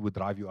this oak, he would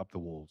drive you up the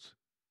walls.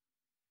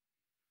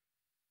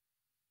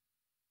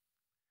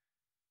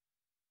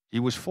 He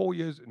was 4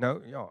 years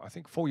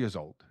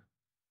old.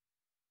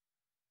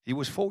 He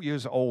was 4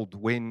 years old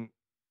when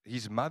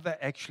his mother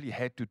actually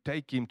had to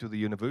take him to the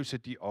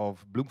University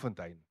of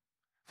Bloemfontein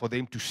for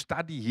them to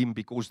study him,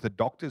 because the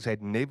doctors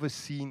had never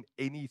seen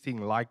anything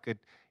like it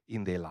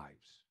in their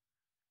lives.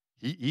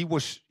 He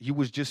was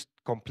just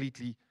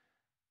completely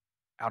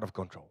out of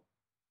control.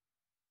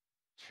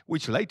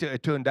 Which later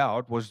it turned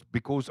out was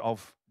because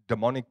of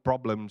demonic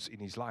problems in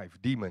his life,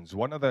 demons.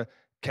 One of the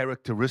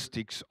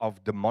characteristics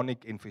of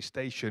demonic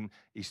infestation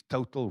is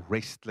total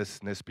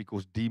restlessness,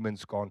 because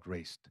demons can't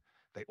rest.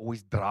 They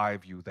always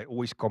drive you. They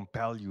always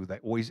compel you. They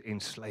always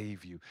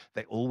enslave you.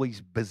 They're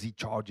always busy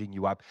charging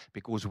you up,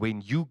 because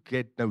when you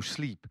get no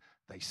sleep,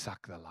 they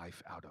suck the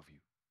life out of you.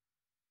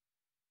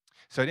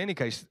 So in any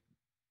case,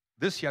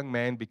 this young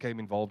man became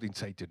involved in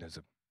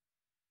Satanism.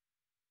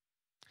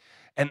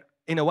 And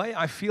in a way,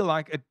 I feel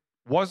like it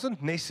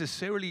wasn't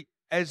necessarily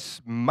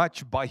as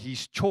much by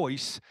his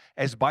choice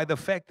as by the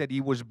fact that he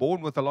was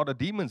born with a lot of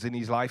demons in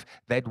his life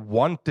that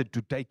wanted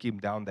to take him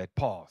down that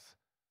path.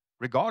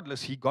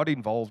 Regardless, he got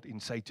involved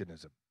in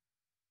Satanism.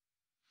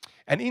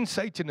 And in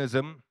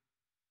Satanism,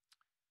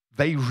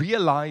 they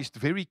realized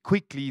very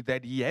quickly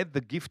that he had the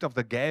gift of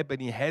the gab,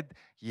 and he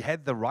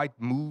had the right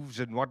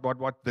moves, and what.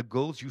 The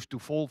girls used to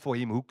fall for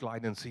him hook,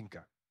 line, and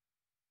sinker.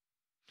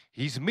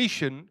 His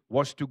mission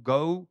was to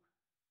go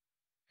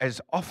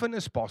as often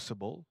as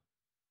possible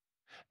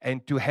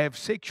and to have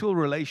sexual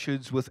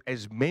relations with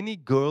as many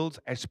girls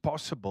as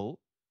possible,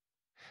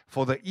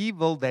 for the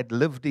evil that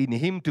lived in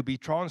him to be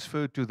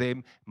transferred to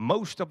them.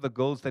 Most of the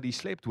girls that he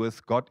slept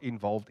with got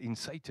involved in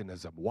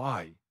Satanism.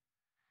 Why?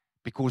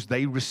 Because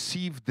they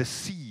received the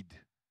seed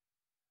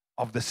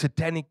of the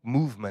satanic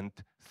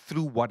movement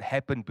through what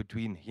happened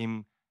between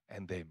him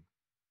and them.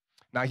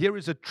 Now, here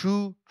is a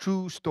true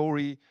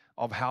story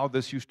of how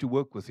this used to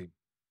work with him.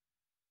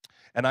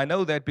 And I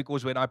know that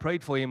because when I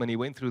prayed for him and he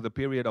went through the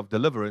period of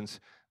deliverance,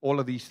 all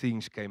of these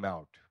things came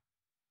out.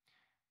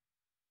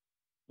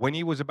 When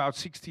he was about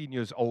 16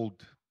 years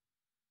old,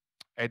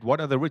 at one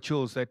of the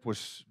rituals that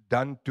was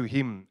done to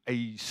him,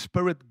 a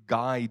spirit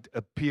guide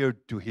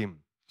appeared to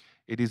him.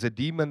 It is a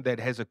demon that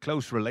has a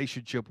close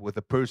relationship with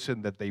the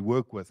person that they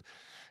work with.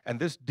 And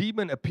this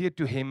demon appeared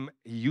to him.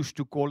 He used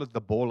to call it the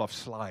ball of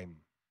slime.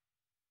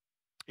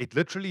 It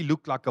literally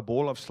looked like a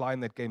ball of slime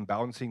that came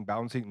bouncing.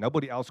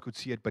 Nobody else could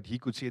see it, but he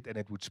could see it, and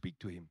it would speak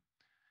to him.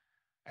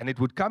 And it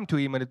would come to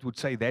him, and it would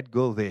say, that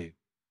girl there,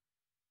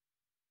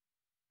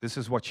 this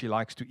is what she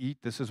likes to eat,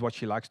 this is what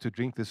she likes to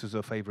drink, this is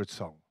her favorite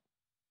song.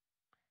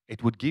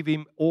 It would give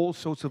him all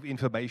sorts of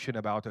information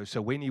about her.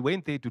 So when he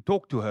went there to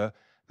talk to her,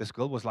 this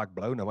girl was like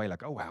blown away,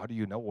 like, oh, how do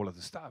you know all of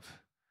this stuff?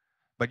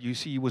 But you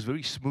see, he was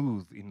very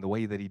smooth in the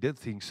way that he did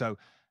things. So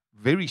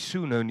very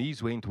soon her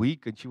knees went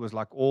weak, and she was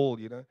like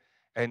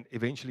and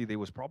eventually there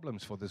was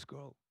problems for this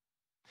girl.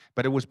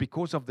 But it was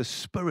because of the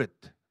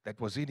spirit that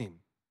was in him.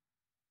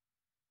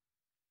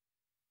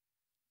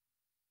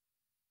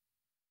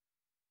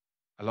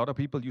 A lot of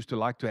people used to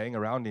like to hang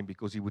around him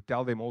because he would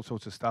tell them all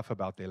sorts of stuff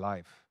about their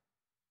life.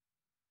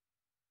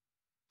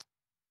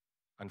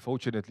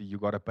 Unfortunately, you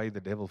got to pay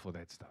the devil for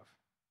that stuff.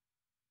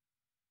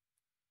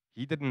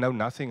 He didn't know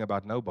nothing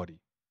about nobody.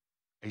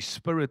 A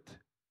spirit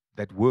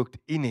that worked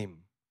in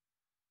him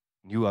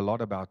knew a lot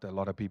about a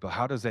lot of people.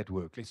 How does that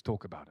work? Let's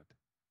talk about it.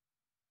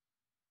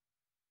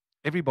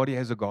 Everybody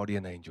has a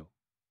guardian angel.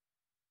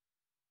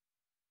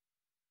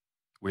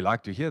 We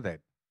like to hear that.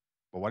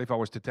 But what if I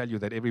was to tell you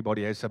that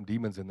everybody has some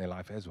demons in their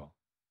life as well?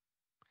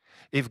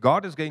 If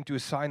God is going to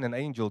assign an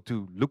angel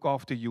to look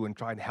after you and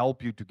try and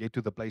help you to get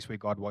to the place where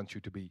God wants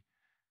you to be,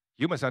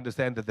 you must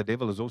understand that the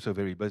devil is also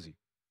very busy.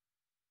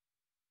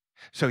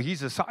 So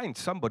he's assigned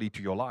somebody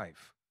to your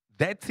life.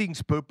 That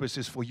thing's purpose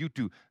is for you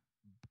to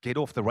get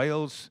off the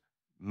rails,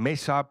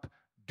 mess up,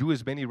 do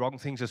as many wrong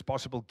things as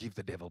possible, give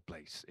the devil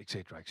place,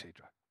 etc.,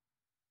 etc.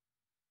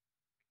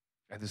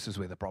 And this is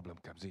where the problem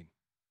comes in.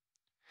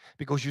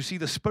 Because you see,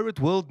 the spirit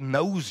world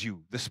knows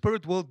you. The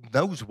spirit world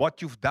knows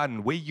what you've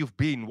done, where you've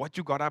been, what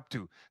you got up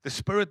to. The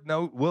spirit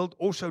world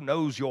also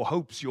knows your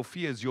hopes, your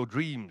fears, your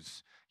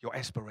dreams, your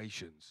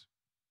aspirations.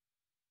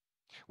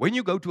 When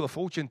you go to a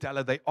fortune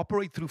teller, they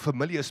operate through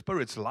familiar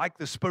spirits, like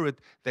the spirit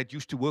that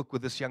used to work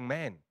with this young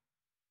man.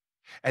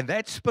 And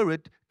that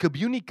spirit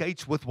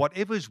communicates with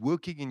whatever is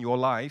working in your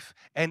life,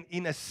 and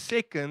in a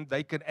second,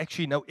 they can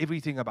actually know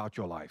everything about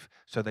your life.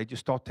 So they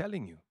just start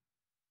telling you.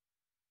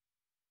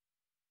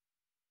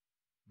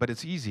 But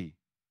it's easy.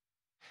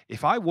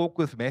 If I walk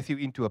with Matthew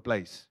into a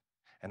place,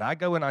 and I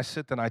go and I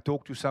sit and I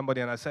talk to somebody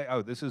and I say,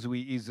 oh, this is who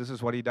he is, this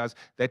is what he does,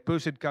 that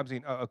person comes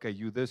in, oh, okay,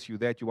 you this, you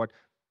that, you what.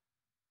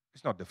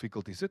 It's not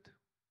difficult, is it?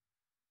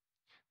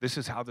 This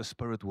is how the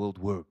spirit world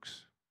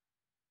works.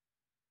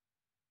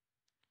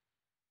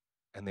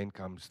 And then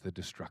comes the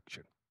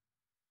destruction.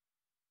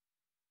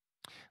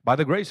 By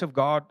the grace of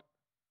God,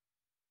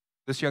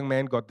 this young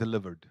man got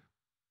delivered.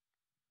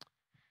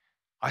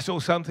 I saw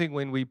something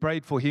when we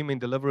prayed for him in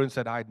deliverance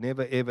that I'd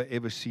never, ever,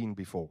 ever seen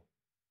before.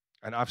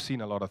 And I've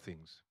seen a lot of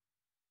things.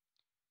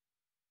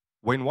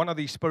 When one of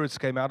these spirits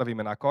came out of him,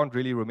 and I can't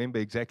really remember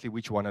exactly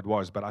which one it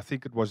was, but I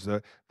think it was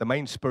the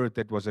main spirit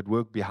that was at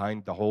work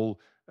behind the whole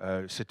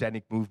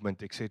satanic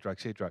movement, etc.,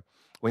 etc.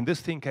 When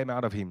this thing came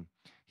out of him,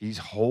 his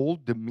whole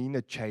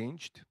demeanor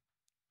changed.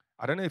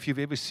 I don't know if you've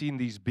ever seen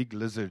these big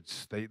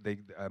lizards.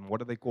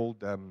 What are they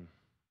called?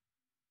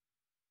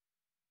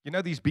 You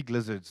know these big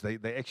lizards,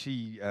 they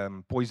actually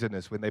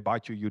poisonous. When they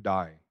bite you, you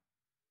die.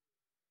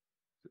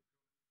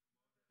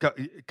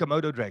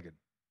 Komodo dragon.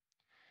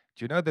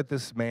 Do you know that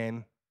this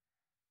man,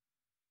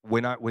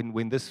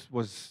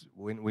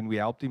 when we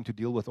helped him to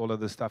deal with all of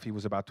this stuff, he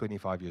was about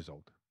 25 years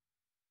old.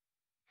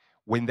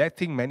 When that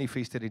thing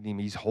manifested in him,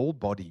 his whole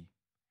body,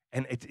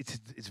 and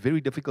it's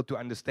very difficult to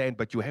understand,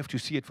 but you have to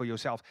see it for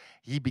yourself.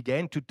 He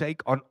began to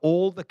take on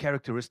all the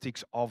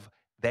characteristics of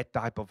that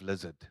type of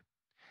lizard.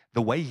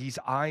 The way his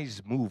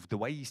eyes moved, the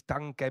way his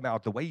tongue came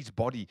out, the way his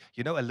body.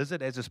 You know, a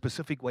lizard has a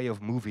specific way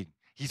of moving.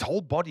 His whole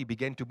body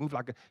began to move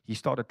he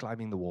started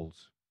climbing the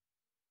walls.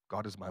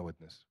 God is my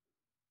witness.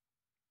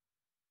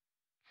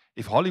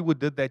 If Hollywood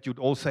did that, you'd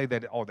all say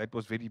that, oh, that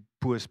was very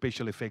poor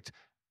special effects.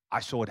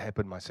 I saw it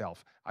happen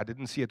myself. I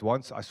didn't see it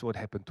once, I saw it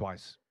happen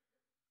twice.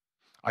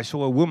 I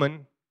saw a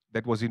woman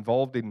that was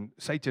involved in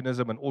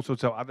Satanism and all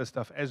sorts of other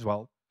stuff as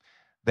well,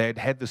 that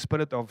had the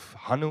spirit of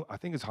I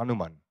think it's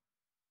Hanuman.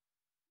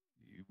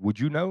 Would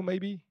you know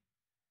maybe?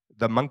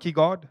 The monkey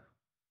god?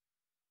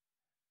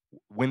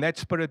 When that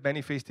spirit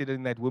manifested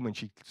in that woman,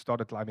 she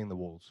started climbing the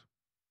walls.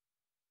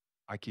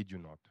 I kid you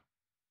not.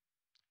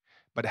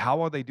 But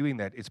how are they doing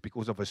that? It's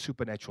because of a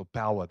supernatural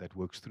power that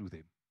works through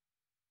them,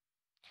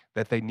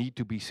 that they need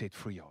to be set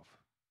free of.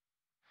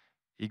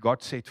 He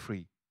got set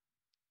free.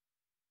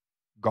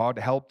 God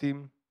helped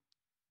him.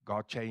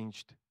 God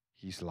changed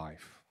his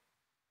life.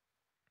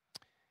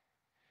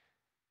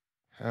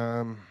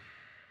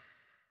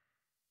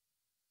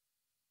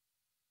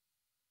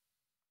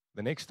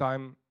 The next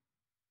time,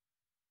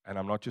 and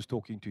I'm not just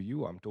talking to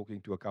you, I'm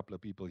talking to a couple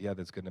of people here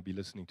that's going to be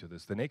listening to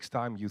this. The next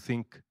time you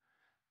think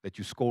that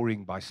you're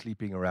scoring by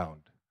sleeping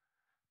around,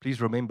 please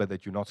remember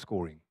that you're not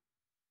scoring.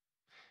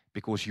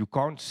 Because you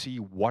can't see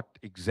what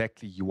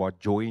exactly you are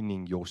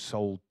joining your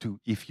soul to.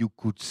 If you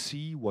could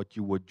see what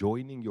you were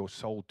joining your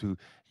soul to,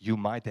 you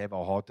might have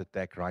a heart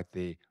attack right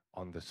there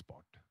on the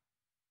spot.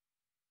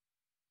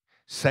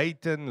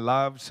 Satan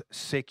loves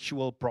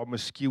sexual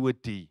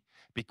promiscuity,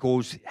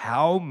 because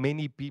how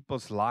many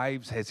people's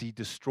lives has he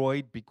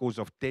destroyed because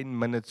of 10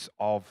 minutes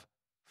of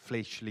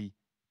fleshly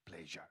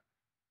pleasure?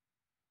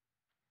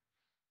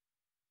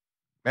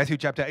 Matthew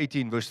chapter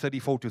 18, verse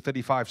 34 to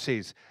 35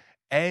 says,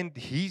 and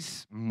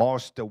his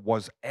master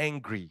was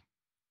angry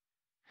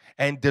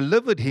and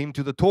delivered him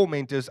to the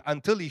tormentors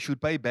until he should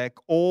pay back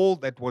all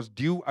that was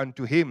due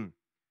unto him.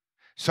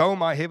 So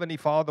my heavenly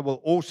Father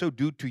will also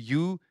do to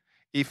you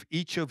if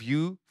each of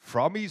you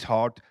from his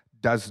heart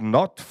does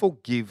not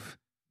forgive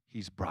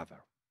his brother.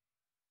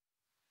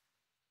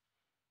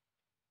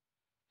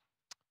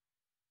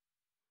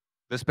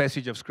 This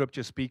passage of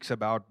scripture speaks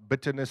about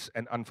bitterness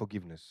and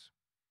unforgiveness.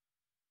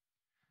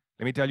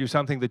 Let me tell you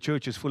something, the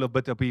church is full of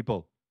bitter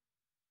people.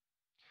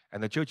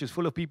 And the church is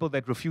full of people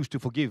that refuse to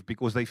forgive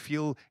because they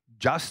feel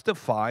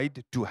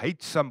justified to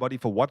hate somebody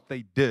for what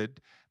they did.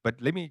 But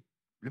let me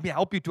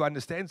help you to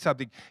understand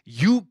something.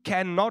 You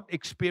cannot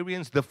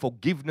experience the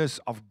forgiveness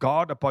of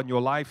God upon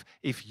your life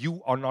if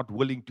you are not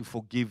willing to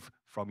forgive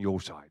from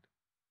your side.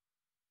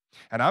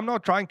 And I'm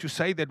not trying to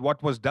say that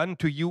what was done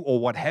to you or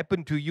what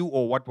happened to you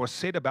or what was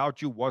said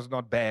about you was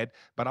not bad,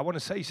 but I want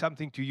to say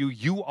something to you.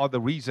 You are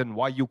the reason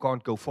why you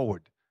can't go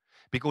forward.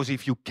 Because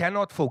if you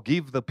cannot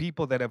forgive the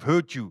people that have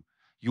hurt you,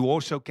 you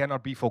also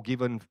cannot be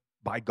forgiven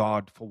by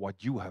God for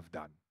what you have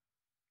done.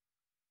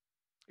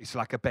 It's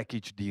like a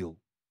package deal.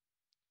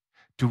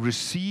 To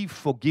receive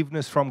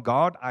forgiveness from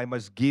God, I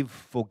must give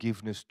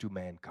forgiveness to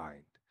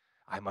mankind.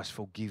 I must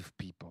forgive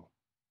people.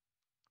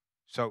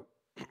 So,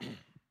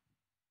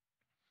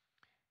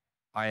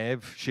 I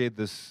have shared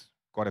this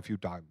quite a few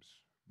times,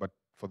 but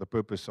for the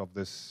purpose of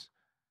this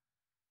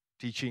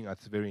teaching,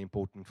 it's very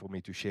important for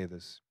me to share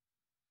this.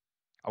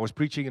 I was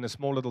preaching in a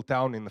small little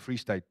town in the Free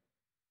State.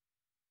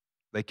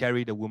 They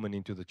carried a woman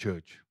into the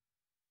church.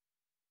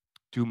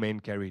 2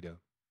 men carried her.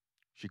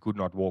 She could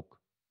not walk.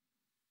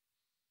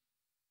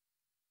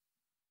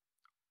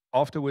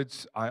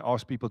 Afterwards, I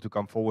asked people to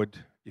come forward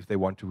if they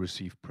want to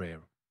receive prayer.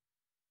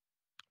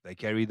 They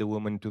carry the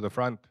woman to the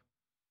front.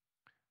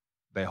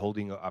 They're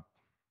holding her up.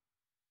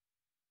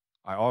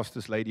 I asked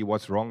this lady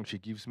what's wrong. She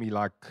gives me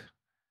like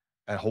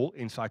a whole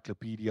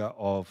encyclopedia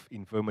of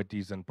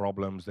infirmities and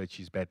problems that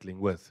she's battling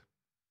with.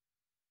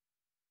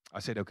 I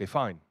said, okay,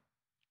 fine.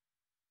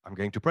 I'm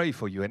going to pray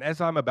for you. And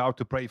as I'm about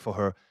to pray for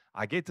her,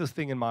 I get this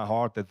thing in my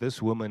heart that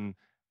this woman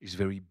is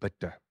very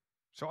bitter.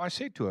 So I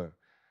said to her,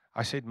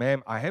 I said,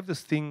 ma'am, I have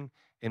this thing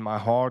in my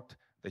heart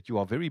that you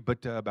are very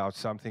bitter about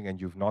something and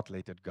you've not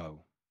let it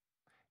go.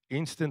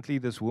 Instantly,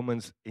 this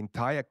woman's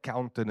entire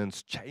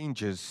countenance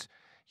changes.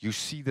 You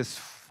see this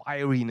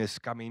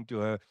fieriness come into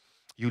her.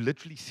 You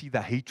literally see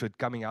the hatred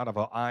coming out of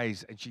her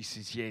eyes. And she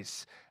says,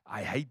 yes,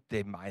 I hate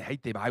them. I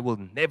hate them. I will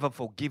never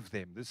forgive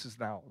them. This is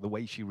now the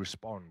way she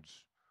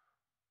responds.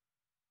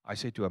 I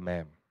said to her,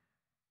 ma'am,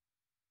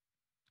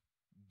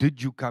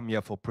 did you come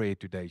here for prayer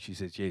today? She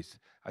says, yes.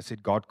 I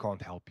said, God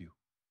can't help you.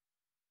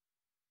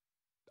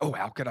 Oh,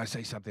 how can I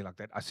say something like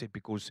that? I said,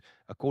 because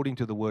according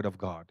to the word of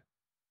God,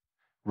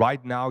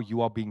 right now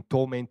you are being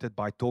tormented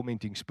by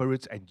tormenting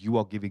spirits and you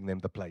are giving them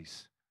the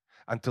place.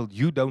 Until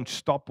you don't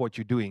stop what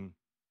you're doing,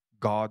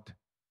 God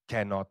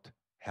cannot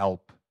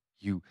help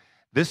you.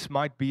 This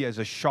might be as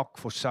a shock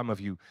for some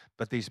of you,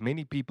 but there's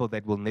many people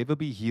that will never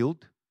be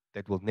healed,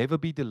 that will never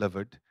be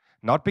delivered,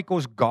 not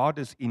because God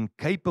is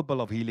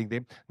incapable of healing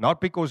them, not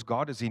because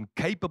God is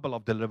incapable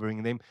of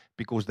delivering them,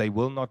 because they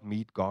will not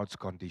meet God's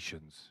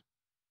conditions.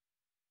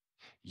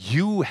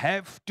 You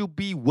have to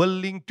be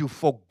willing to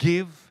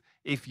forgive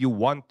if you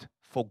want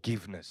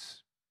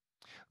forgiveness.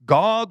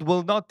 God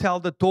will not tell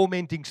the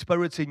tormenting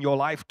spirits in your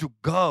life to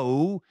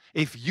go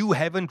if you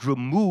haven't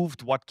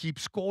removed what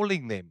keeps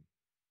calling them.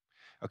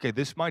 Okay,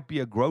 this might be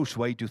a gross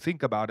way to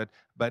think about it,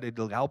 but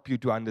it'll help you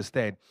to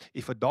understand.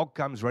 If a dog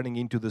comes running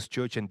into this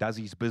church and does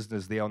his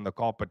business there on the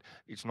carpet,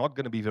 it's not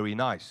going to be very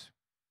nice.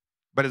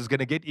 But it's going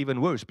to get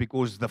even worse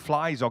because the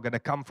flies are going to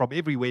come from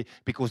everywhere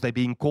because they're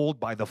being called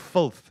by the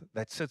filth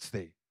that sits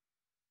there.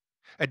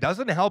 It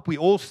doesn't help we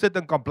all sit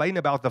and complain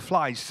about the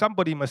flies.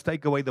 Somebody must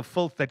take away the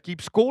filth that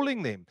keeps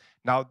calling them.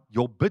 Now,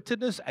 your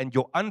bitterness and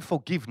your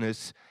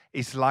unforgiveness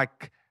is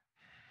like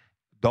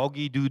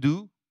doggy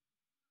doo-doo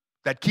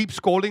that keeps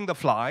calling the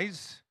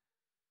flies.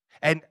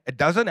 And it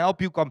doesn't help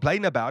you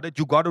complain about it.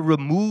 You got to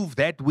remove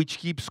that which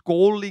keeps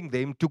calling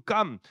them to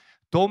come.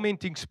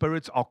 Tormenting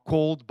spirits are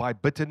called by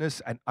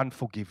bitterness and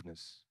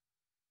unforgiveness.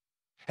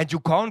 And you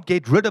can't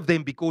get rid of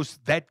them because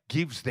that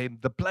gives them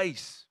the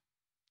place.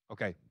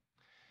 Okay.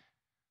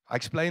 I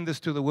explained this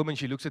to the woman.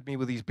 She looks at me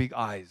with these big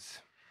eyes.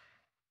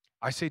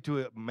 I say to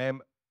her,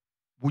 ma'am,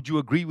 would you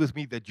agree with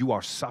me that you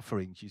are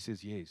suffering? She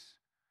says, yes.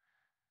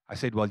 I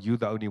said, well, you're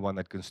the only one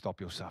that can stop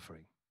your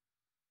suffering.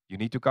 You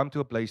need to come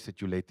to a place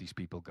that you let these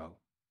people go.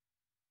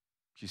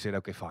 She said,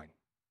 okay, fine.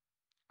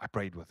 I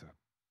prayed with her.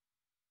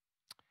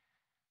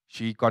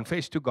 She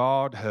confessed to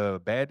God her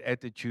bad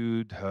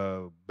attitude,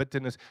 her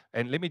bitterness.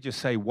 And let me just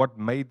say, what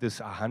made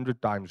this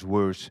 100 times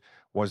worse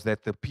was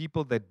that the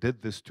people that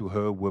did this to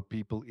her were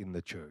people in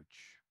the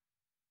church.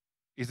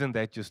 Isn't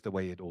that just the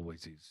way it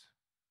always is?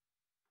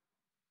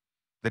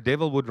 The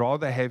devil would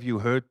rather have you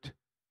hurt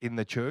in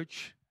the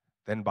church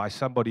than by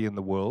somebody in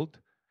the world,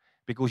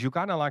 because you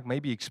kind of like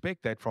maybe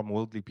expect that from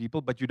worldly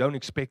people, but you don't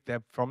expect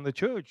that from the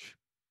church.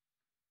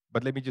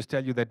 But let me just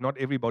tell you that not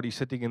everybody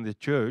sitting in the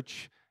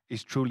church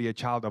is truly a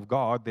child of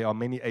God. There are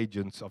many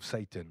agents of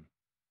Satan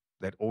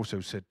that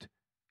also sit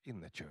in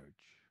the church.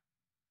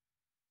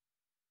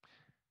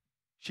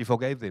 She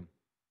forgave them.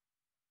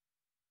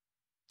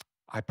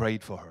 I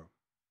prayed for her.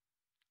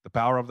 The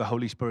power of the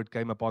Holy Spirit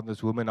came upon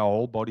this woman. Her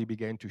whole body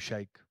began to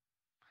shake.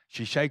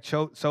 She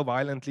shook so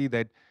violently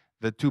that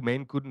the 2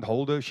 men couldn't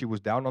hold her. She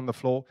was down on the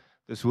floor.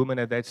 This woman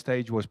at that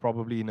stage was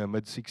probably in her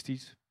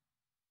mid-60s.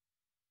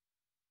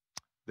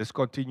 This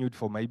continued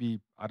for maybe,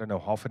 I don't know,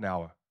 half an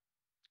hour.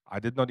 I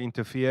did not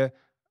interfere.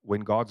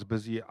 When God's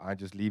busy, I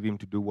just leave him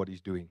to do what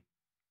he's doing.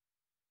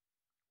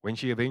 When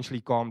she eventually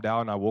calmed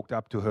down, I walked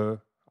up to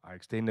her. I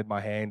extended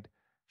my hand.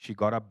 She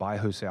got up by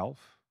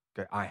herself.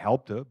 Okay, I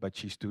helped her, but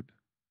she stood,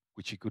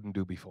 which she couldn't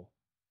do before.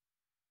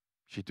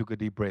 She took a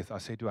deep breath. I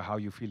said to her, how are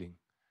you feeling?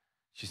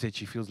 She said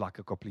she feels like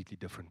a completely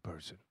different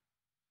person.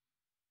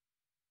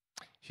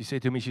 She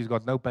said to me she's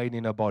got no pain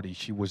in her body.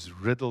 She was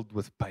riddled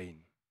with pain.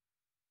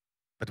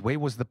 But where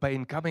was the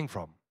pain coming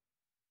from?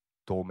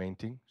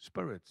 Tormenting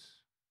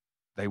spirits.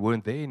 They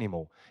weren't there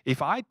anymore.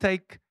 If I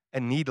take a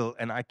needle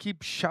and I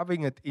keep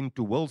shoving it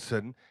into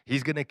Wilson,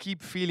 he's going to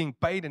keep feeling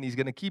pain and he's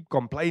going to keep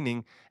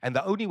complaining. And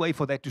the only way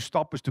for that to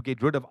stop is to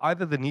get rid of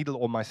either the needle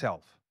or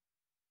myself.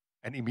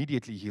 And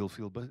immediately he'll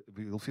feel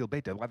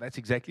better. Well, that's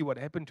exactly what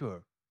happened to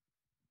her.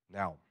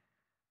 Now,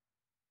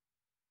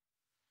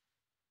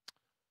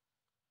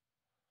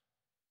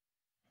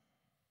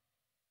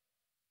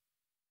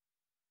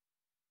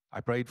 I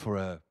prayed for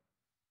a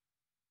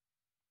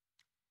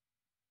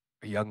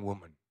young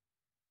woman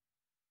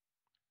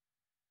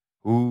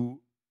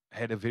who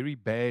had a very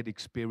bad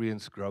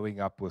experience growing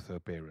up with her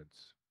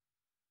parents.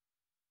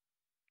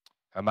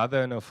 Her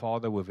mother and her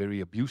father were very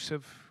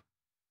abusive.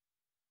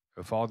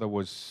 Her father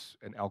was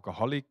an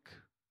alcoholic.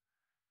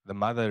 The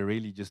mother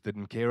really just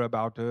didn't care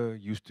about her,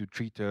 used to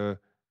treat her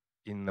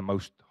in the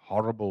most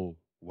horrible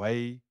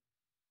way,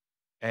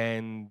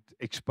 and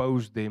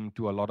exposed them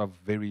to a lot of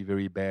very,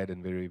 very bad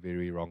and very,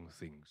 very wrong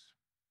things.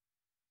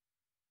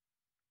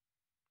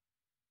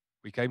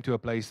 We came to a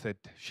place that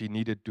she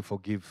needed to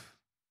forgive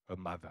her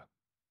mother.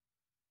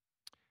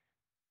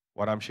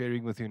 What I'm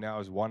sharing with you now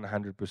is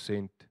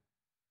 100%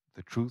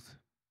 the truth,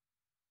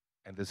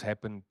 and this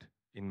happened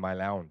in my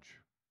lounge.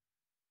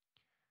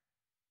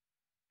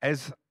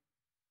 As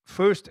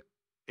first,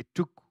 it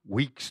took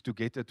weeks to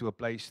get her to a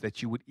place that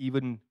she would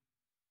even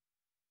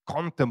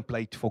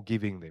contemplate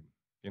forgiving them.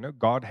 You know,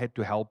 God had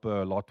to help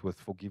her a lot with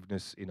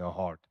forgiveness in her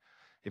heart.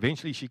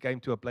 Eventually, she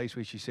came to a place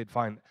where she said,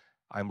 fine,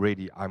 I'm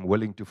ready. I'm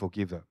willing to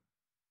forgive her.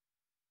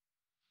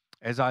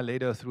 As I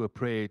led her through a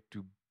prayer,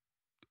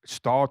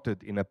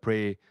 started in a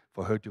prayer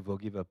for her to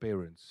forgive her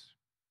parents,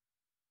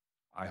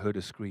 I heard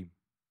a scream.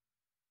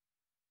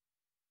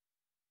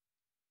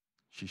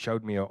 She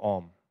showed me her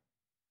arm.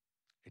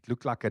 It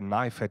looked like a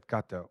knife had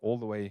cut her all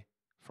the way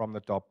from the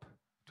top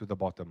to the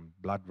bottom,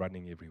 blood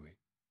running everywhere.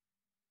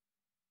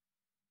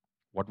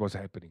 What was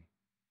happening?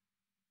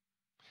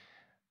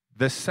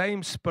 The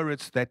same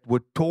spirits that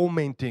were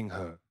tormenting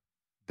her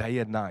day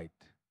and night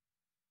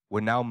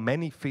were now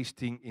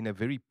manifesting in a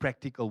very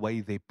practical way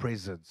their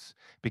presence,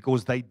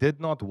 because they did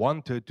not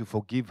want her to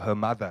forgive her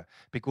mother,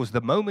 because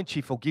the moment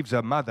she forgives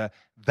her mother,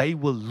 they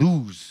will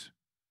lose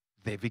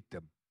their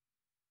victim.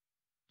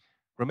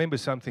 Remember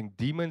something,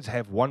 demons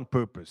have one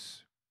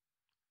purpose.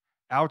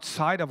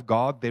 Outside of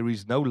God, there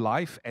is no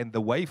life, and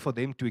the way for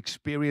them to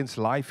experience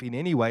life in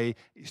any way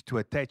is to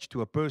attach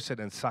to a person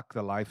and suck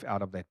the life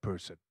out of that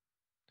person.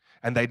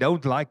 And they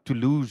don't like to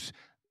lose.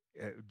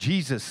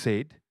 Jesus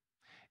said,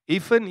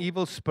 if an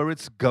evil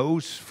spirit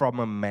goes from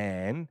a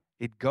man,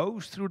 it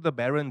goes through the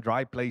barren,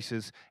 dry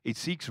places, it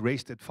seeks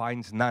rest, it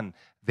finds none.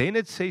 Then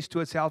it says to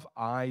itself,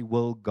 I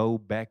will go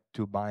back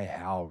to my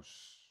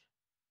house.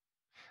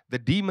 The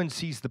demon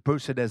sees the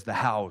person as the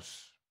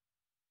house.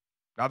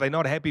 Now they're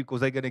not happy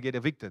because they're going to get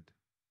evicted.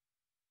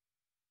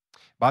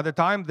 By the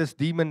time this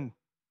demon,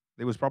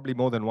 there was probably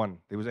more than one.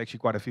 There was actually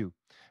quite a few.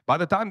 By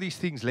the time these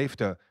things left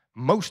her,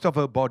 most of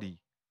her body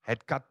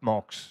had cut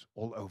marks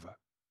all over.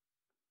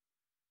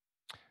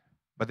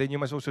 But then you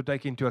must also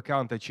take into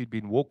account that she'd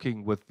been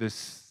walking with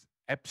this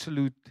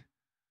absolute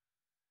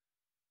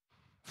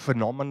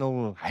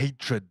phenomenal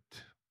hatred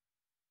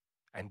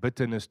and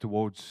bitterness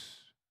towards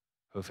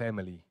her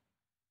family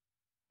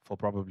for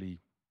probably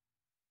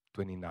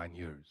 29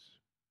 years.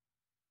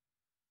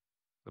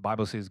 The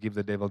Bible says, give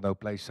the devil no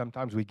place.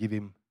 Sometimes we give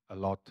him a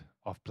lot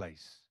of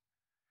place.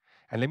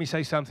 And let me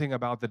say something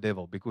about the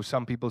devil, because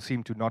some people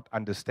seem to not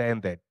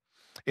understand that.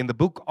 In the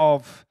book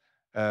of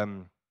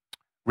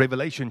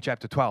Revelation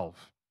chapter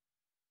 12,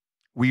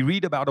 we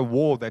read about a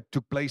war that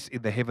took place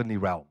in the heavenly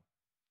realm.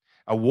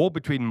 A war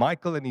between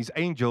Michael and his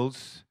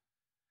angels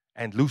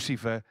and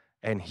Lucifer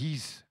and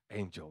his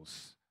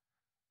angels.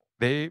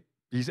 There,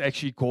 he's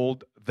actually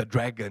called the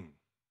dragon.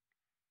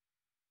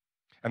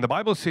 And the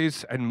Bible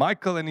says, and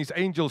Michael and his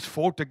angels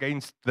fought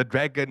against the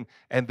dragon,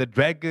 and the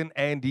dragon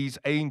and his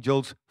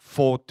angels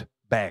fought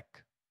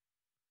back.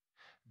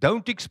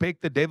 Don't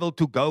expect the devil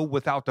to go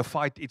without a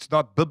fight. It's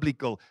not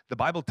biblical. The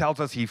Bible tells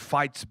us he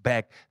fights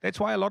back. That's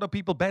why a lot of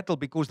people battle,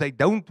 because they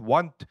don't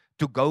want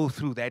to go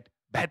through that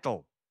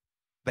battle.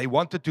 They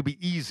want it to be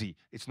easy.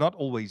 It's not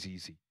always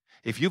easy.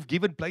 If you've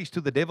given place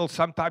to the devil,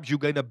 sometimes you're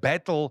going to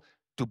battle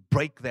to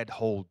break that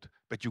hold.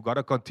 But you've got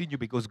to continue,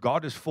 because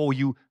God is for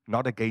you,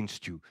 not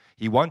against you.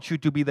 He wants you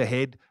to be the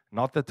head,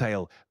 not the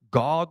tail.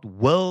 God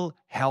will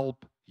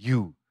help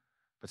you.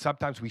 But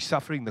sometimes we're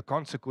suffering the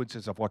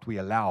consequences of what we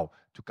allow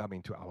to come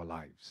into our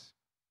lives.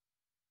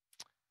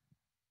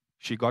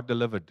 She got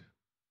delivered.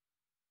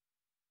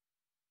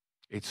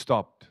 It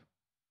stopped.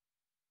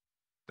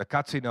 The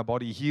cuts in her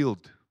body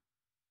healed.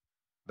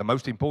 The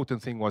most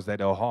important thing was that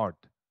her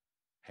heart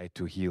had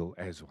to heal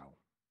as well.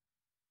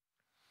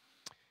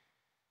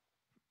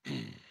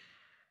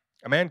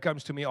 A man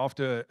comes to me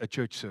after a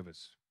church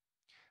service.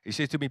 He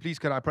says to me, please,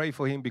 can I pray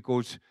for him,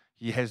 because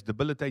he has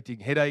debilitating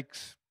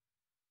headaches,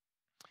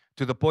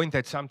 to the point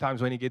that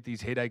sometimes when he gets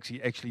these headaches,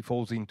 he actually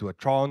falls into a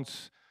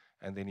trance,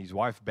 and then his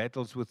wife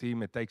battles with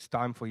him. It takes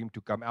time for him to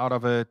come out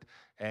of it,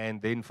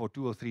 and then for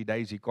 2 or 3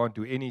 days, he can't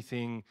do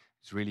anything.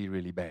 It's really,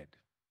 really bad.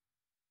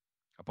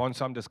 Upon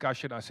some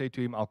discussion, I say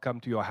to him, I'll come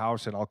to your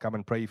house and I'll come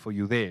and pray for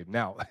you there.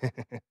 Now,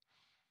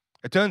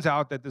 it turns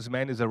out that this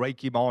man is a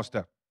Reiki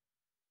master.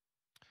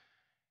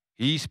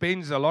 He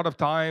spends a lot of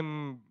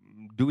time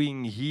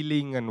doing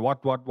healing and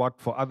what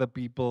for other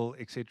people,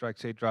 etc.,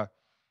 etc.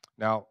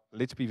 Now,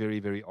 let's be very,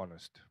 very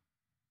honest.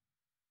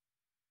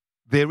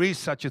 There is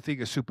such a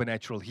thing as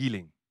supernatural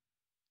healing.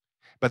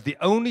 But the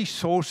only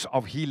source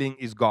of healing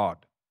is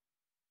God.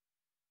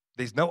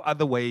 There's no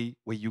other way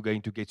where you're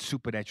going to get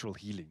supernatural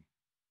healing.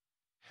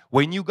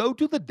 When you go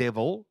to the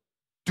devil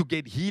to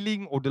get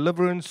healing or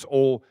deliverance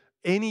or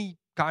any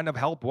kind of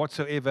help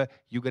whatsoever,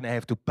 you're going to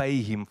have to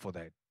pay him for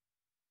that.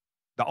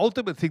 The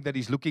ultimate thing that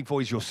he's looking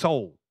for is your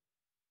soul.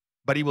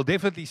 But he will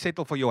definitely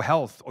settle for your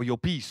health or your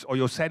peace or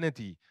your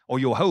sanity or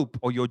your hope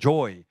or your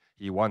joy.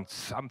 He wants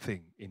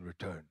something in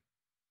return.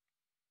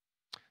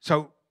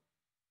 So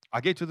I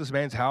get to this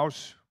man's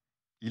house.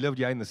 He lived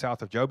here in the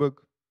south of Joburg.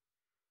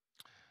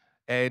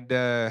 And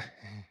as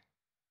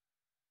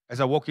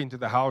I walk into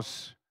the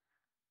house,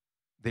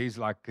 there's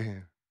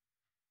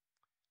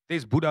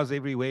there's Buddhas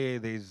everywhere.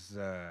 There's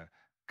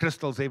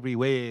crystals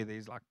everywhere.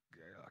 There's like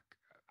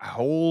a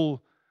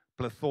whole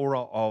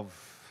plethora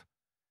of,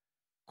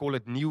 call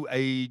it New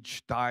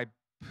Age type,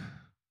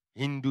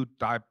 Hindu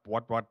type,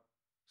 what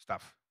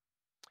stuff.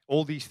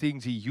 All these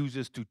things he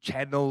uses to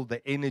channel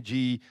the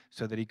energy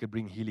so that he could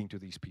bring healing to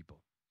these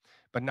people.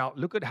 But now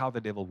look at how the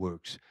devil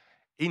works.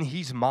 In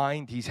his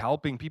mind, he's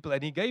helping people.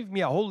 And he gave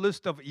me a whole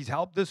list of, he's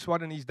helped this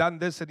one and he's done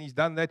this and he's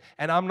done that.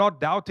 And I'm not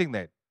doubting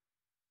that.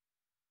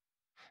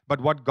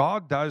 But what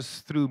God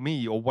does through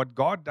me or what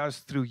God does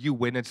through you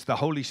when it's the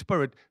Holy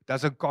Spirit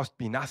doesn't cost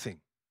me nothing.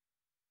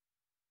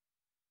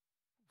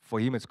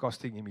 For him, it's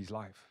costing him his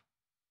life.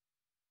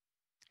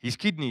 His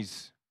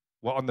kidneys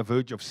were on the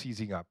verge of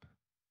seizing up.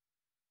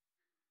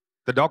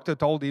 The doctor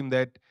told him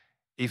that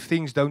if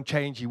things don't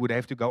change, he would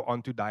have to go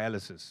on to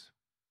dialysis.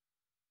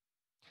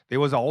 There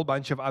was a whole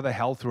bunch of other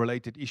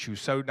health-related issues.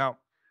 So now,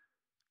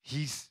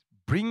 he's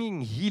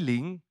bringing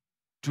healing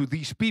to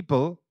these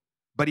people,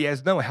 but he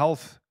has no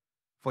health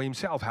for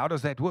himself. How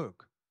does that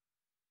work?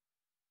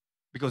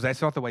 Because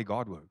that's not the way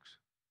God works.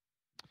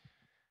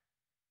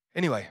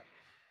 Anyway,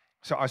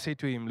 so I said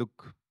to him,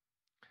 look,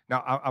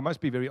 now I must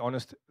be very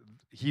honest,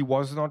 he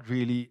was not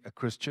really a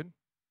Christian.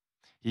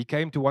 He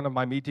came to one of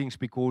my meetings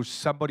because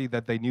somebody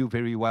that they knew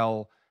very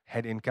well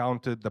had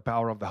encountered the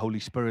power of the Holy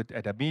Spirit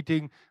at a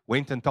meeting,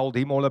 went and told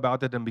him all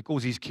about it, and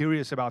because he's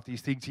curious about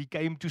these things, he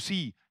came to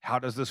see, how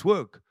does this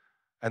work?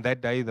 And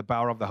that day, the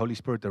power of the Holy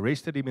Spirit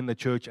arrested him in the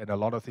church, and a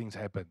lot of things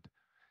happened.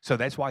 So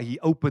that's why he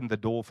opened the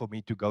door for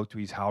me to go to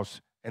his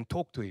house and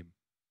talk to him.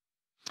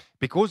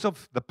 Because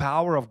of the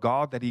power of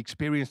God that he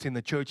experienced in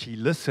the church, he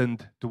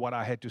listened to what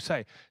I had to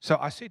say. So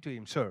I said to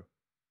him, sir,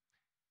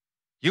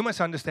 you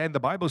must understand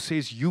the Bible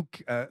says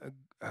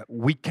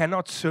we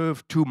cannot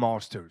serve two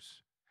masters.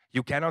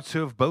 You cannot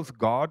serve both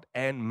God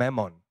and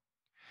mammon.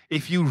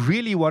 If you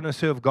really want to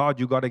serve God,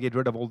 you got to get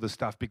rid of all this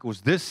stuff because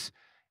this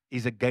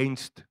is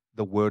against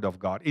the word of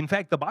God. In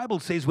fact, the Bible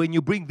says when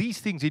you bring these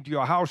things into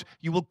your house,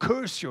 you will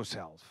curse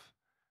yourself.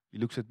 He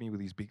looks at me with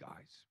his big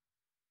eyes.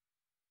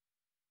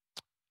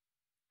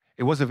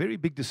 It was a very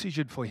big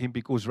decision for him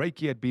because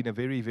Reiki had been a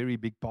very, very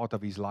big part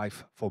of his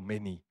life for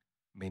many,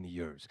 many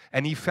years.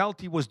 And he felt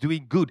he was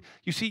doing good.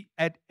 You see,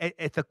 at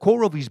the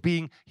core of his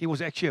being, he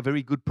was actually a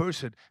very good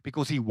person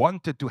because he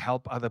wanted to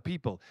help other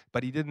people.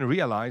 But he didn't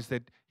realize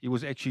that he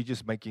was actually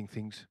just making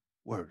things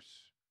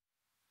worse.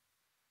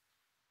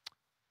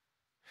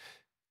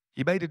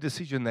 He made a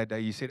decision that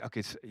day. He said,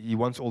 okay, so he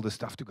wants all this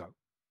stuff to go.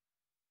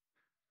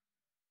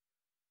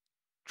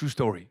 True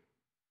story.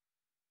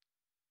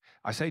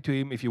 I say to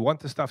him, if you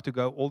want the stuff to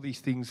go, all these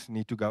things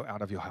need to go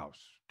out of your house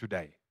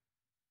today.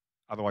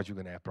 Otherwise, you're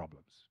going to have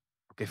problems.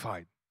 Okay,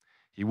 fine.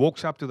 He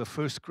walks up to the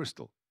first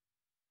crystal.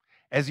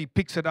 As he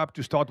picks it up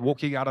to start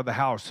walking out of the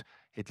house,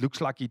 it looks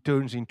like he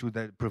turns into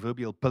the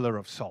proverbial pillar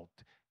of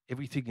salt.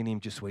 Everything in him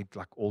just went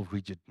like all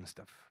rigid and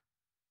stuff.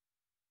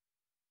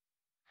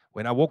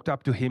 When I walked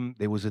up to him,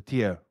 there was a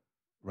tear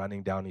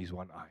running down his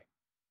one eye.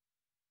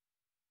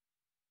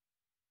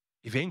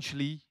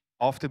 Eventually,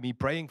 after me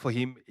praying for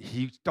him,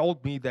 he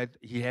told me that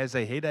he has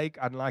a headache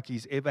unlike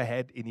he's ever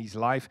had in his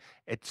life.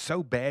 It's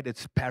so bad,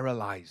 it's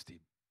paralyzed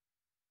him.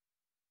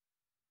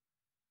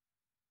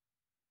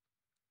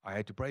 I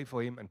had to pray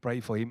for him and pray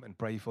for him and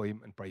pray for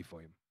him and pray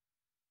for him.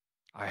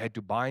 I had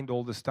to bind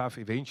all the stuff.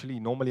 Eventually,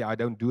 normally I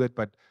don't do it,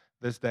 but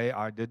this day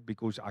I did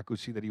because I could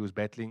see that he was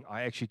battling.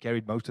 I actually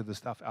carried most of the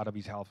stuff out of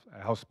his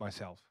house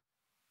myself.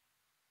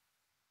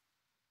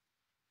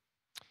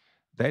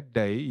 That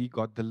day, he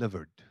got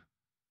delivered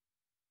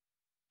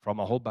from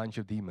a whole bunch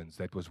of demons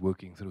that was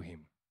working through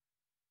him.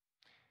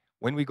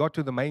 When we got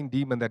to the main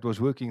demon that was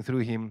working through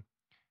him,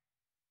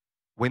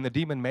 when the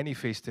demon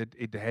manifested,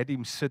 it had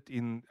him sit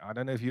in, I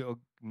don't know if you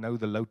know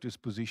the lotus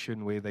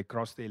position where they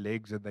cross their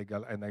legs and they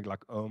go and they're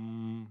like,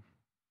 And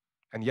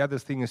the other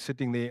thing is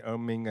sitting there,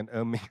 umming and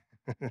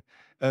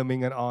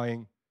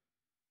ahhing.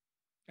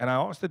 And I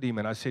asked the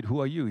demon, I said, who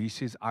are you? He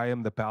says, I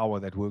am the power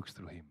that works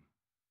through him.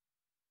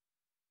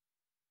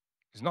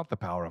 It's not the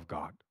power of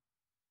God.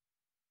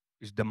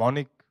 It's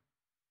demonic.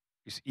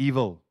 It's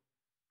evil.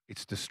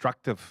 It's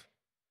destructive.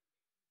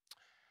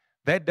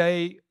 That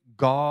day,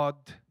 God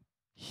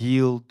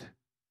healed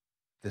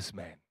this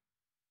man.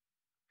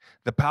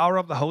 The power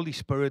of the Holy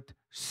Spirit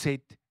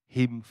set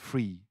him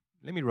free.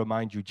 Let me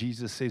remind you,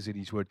 Jesus says in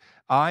his word,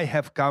 I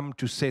have come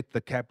to set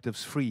the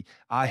captives free.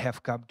 I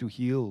have come to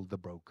heal the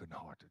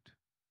brokenhearted.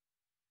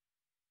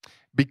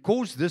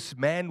 Because this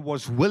man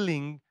was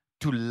willing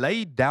to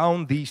lay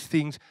down these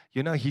things.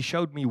 You know, he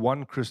showed me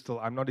one crystal.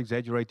 I'm not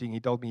exaggerating. He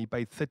told me he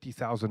paid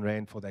 30,000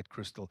 rand for that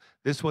crystal.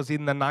 This was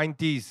in the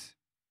 90s.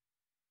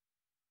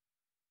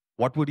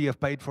 What would he have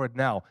paid for it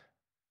now?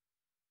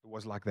 It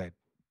was like that.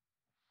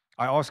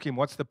 I asked him,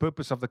 what's the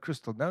purpose of the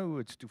crystal? No,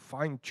 it's to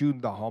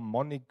fine-tune the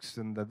harmonics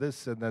and the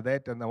this and the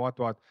that and the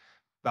what.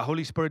 The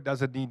Holy Spirit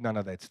doesn't need none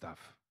of that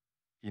stuff.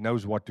 He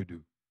knows what to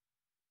do.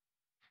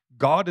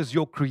 God is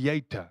your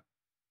creator.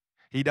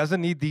 He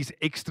doesn't need these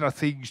extra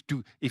things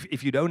to,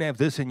 if you don't have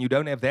this and you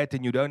don't have that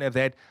and you don't have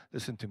that,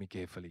 listen to me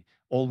carefully.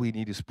 All we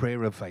need is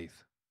prayer and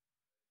faith.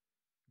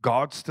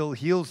 God still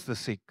heals the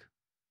sick.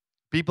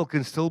 People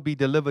can still be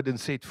delivered and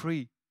set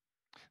free.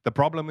 The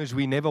problem is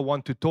we never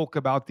want to talk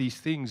about these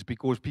things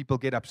because people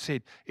get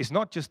upset. It's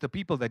not just the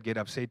people that get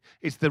upset.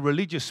 It's the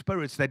religious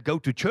spirits that go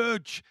to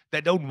church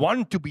that don't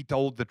want to be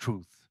told the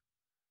truth.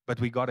 But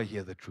we got to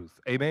hear the truth.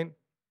 Amen?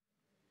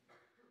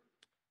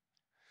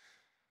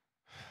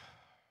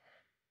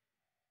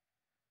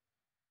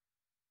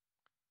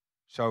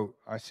 So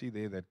I see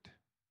there that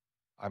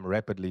I'm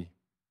rapidly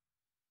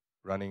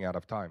running out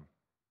of time.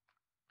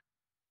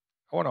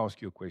 I want to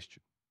ask you a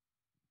question.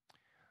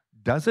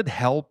 Does it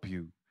help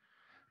you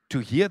to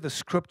hear the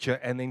scripture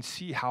and then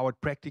see how it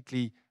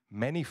practically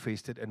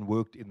manifested and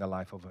worked in the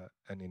life of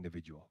an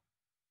individual?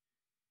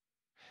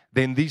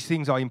 Then these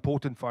things are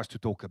important for us to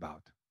talk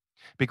about.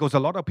 Because a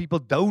lot of people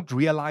don't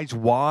realize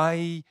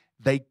why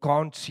they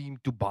can't seem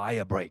to buy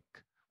a break.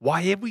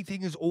 Why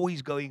everything is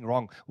always going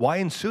wrong. Why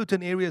in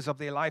certain areas of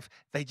their life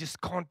they just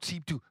can't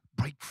seem to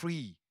break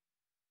free.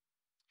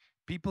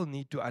 People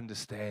need to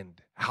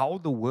understand how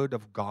the Word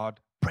of God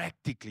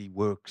practically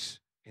works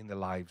in the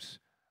lives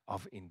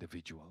of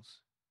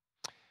individuals.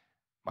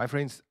 My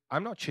friends,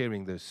 I'm not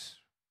sharing this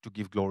to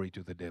give glory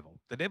to the devil.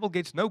 The devil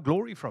gets no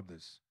glory from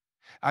this.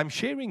 I'm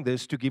sharing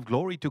this to give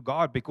glory to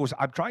God because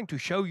I'm trying to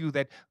show you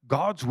that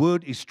God's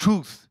Word is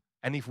truth.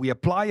 And if we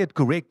apply it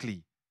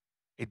correctly,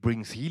 it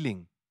brings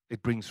healing.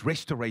 It brings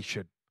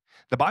restoration.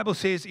 The Bible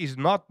says, is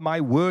not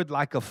my word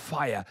like a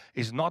fire?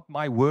 Is not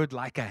my word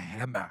like a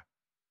hammer?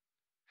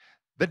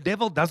 The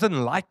devil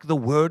doesn't like the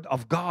word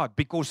of God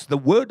because the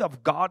word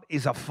of God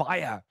is a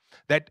fire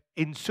that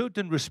in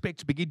certain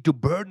respects begin to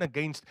burn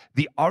against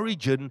the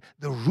origin,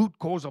 the root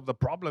cause of the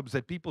problems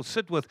that people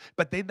sit with.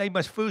 But then they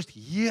must first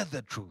hear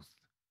the truth.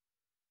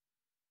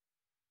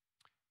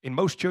 In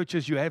most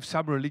churches, you have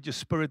some religious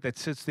spirit that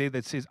sits there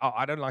that says, oh,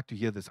 I don't like to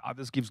hear this. Oh,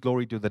 this gives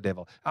glory to the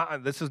devil.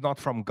 This is not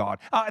from God.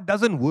 It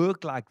doesn't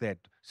work like that,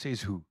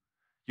 says who?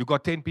 You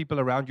got 10 people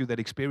around you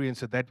that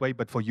experience it that way,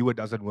 but for you it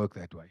doesn't work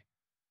that way.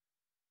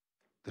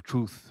 The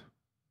truth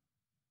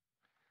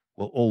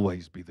will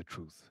always be the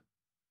truth.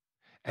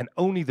 And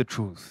only the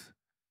truth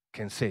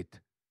can set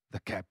the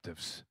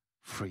captives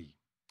free.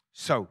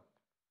 So,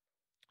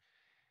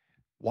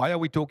 why are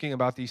we talking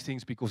about these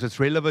things? Because it's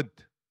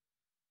relevant.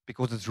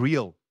 Because it's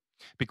real.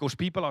 Because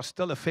people are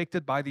still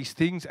affected by these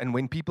things, and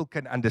when people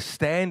can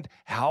understand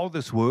how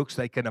this works,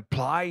 they can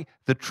apply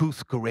the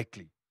truth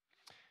correctly.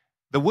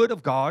 The Word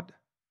of God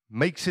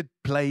makes it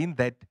plain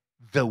that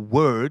the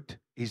Word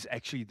is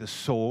actually the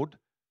sword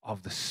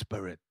of the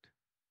Spirit.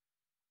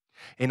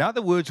 In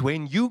other words,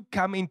 when you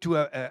come into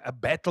a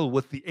battle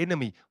with the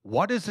enemy,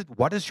 what is it?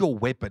 What is your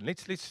weapon?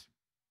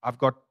 I've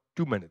got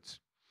 2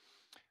 minutes.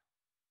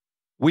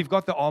 We've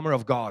got the armor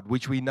of God,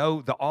 which we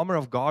know the armor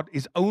of God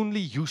is only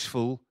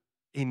useful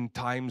in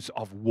times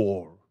of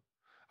war.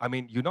 I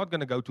mean, you're not going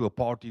to go to a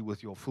party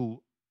with your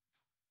full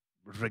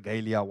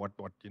regalia, what,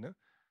 you know.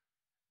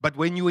 But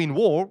when you're in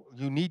war,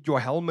 you need your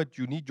helmet,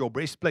 you need your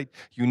breastplate,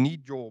 you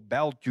need your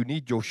belt, you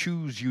need your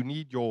shoes, you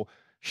need your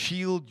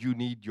shield, you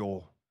need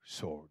your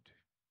sword.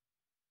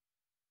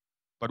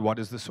 But what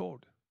is the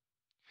sword?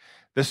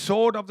 The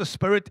sword of the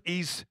Spirit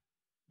is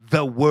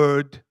the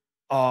Word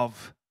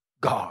of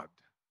God.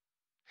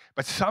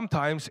 But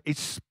sometimes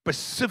it's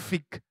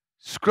specific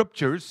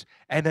scriptures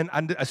and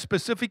a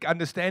specific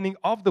understanding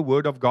of the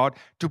Word of God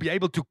to be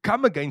able to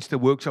come against the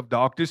works of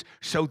darkness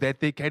so that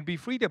there can be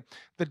freedom.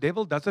 The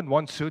devil doesn't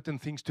want certain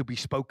things to be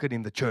spoken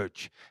in the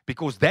church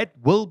because that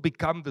will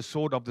become the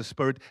sword of the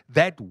Spirit.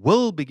 That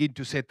will begin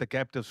to set the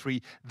captives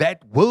free.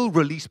 That will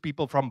release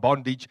people from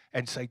bondage,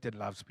 and Satan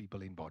loves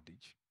people in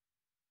bondage.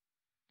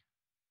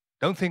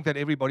 Don't think that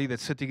everybody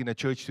that's sitting in a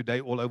church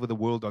today all over the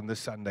world on this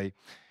Sunday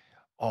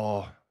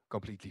are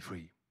completely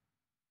free.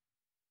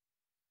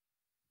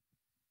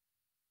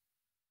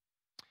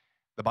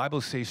 The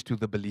Bible says to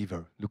the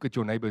believer, look at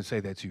your neighbor and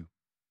say, that's you.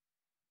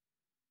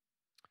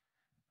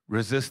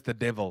 Resist the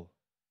devil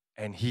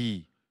and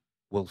he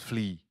will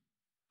flee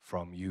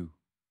from you.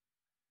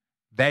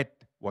 That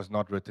was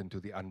not written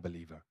to the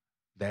unbeliever.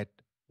 That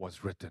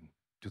was written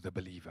to the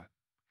believer.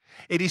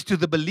 It is to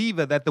the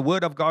believer that the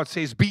Word of God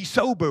says, be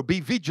sober, be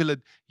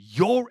vigilant.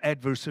 Your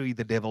adversary,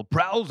 the devil,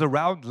 prowls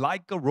around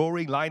like a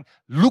roaring lion,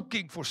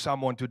 looking for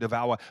someone to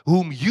devour,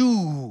 whom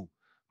you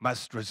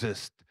must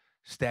resist,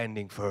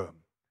 standing firm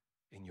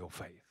in your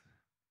faith.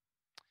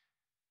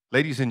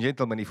 Ladies and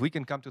gentlemen, if we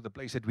can come to the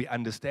place that we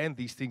understand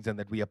these things and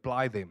that we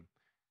apply them,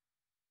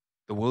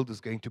 the world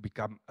is going to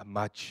become a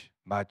much,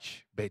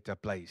 much better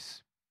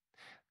place.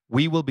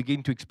 We will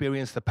begin to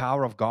experience the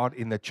power of God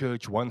in the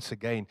church once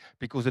again,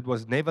 because it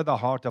was never the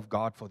heart of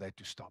God for that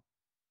to stop.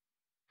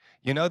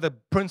 You know, the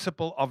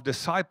principle of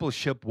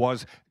discipleship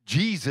was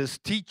Jesus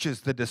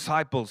teaches the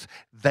disciples.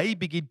 They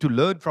begin to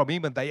learn from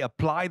him and they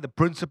apply the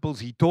principles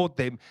he taught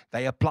them.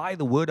 They apply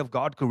the word of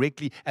God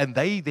correctly, and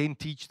they then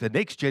teach the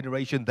next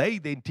generation. They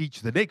then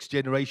teach the next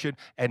generation,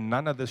 and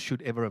none of this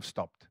should ever have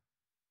stopped.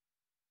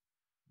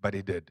 But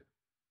it did.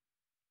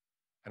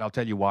 And I'll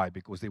tell you why,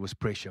 because there was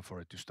pressure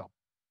for it to stop.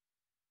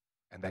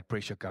 And that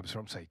pressure comes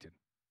from Satan.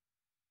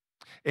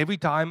 Every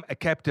time a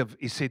captive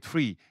is set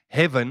free,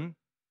 heaven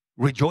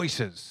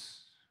rejoices.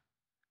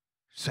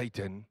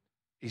 Satan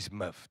is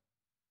miffed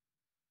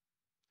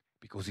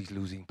because he's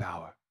losing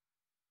power.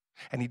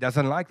 And he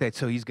doesn't like that,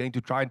 so he's going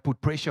to try and put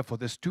pressure for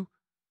this to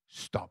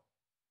stop.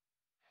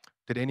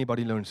 Did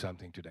anybody learn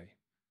something today?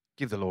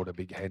 Give the Lord a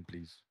big hand,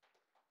 please.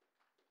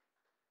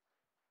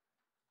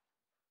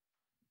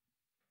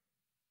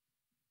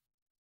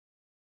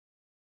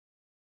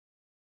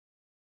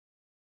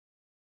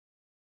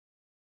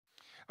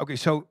 Okay,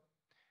 so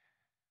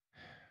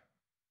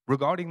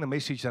regarding the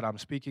message that I'm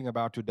speaking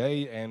about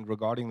today and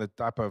regarding the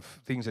type of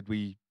things that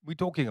we're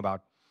talking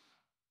about,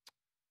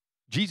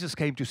 Jesus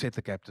came to set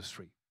the captives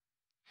free.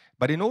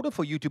 But in order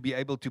for you to be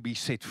able to be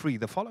set free,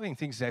 the following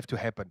things have to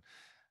happen.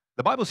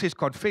 The Bible says,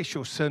 confess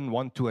your sin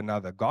one to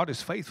another. God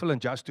is faithful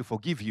and just to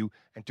forgive you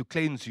and to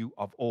cleanse you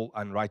of all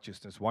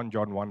unrighteousness. 1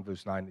 John 1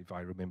 verse 9, if I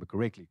remember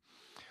correctly.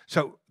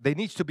 So there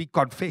needs to be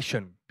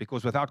confession,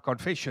 because without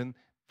confession,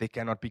 there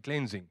cannot be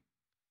cleansing.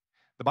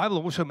 The Bible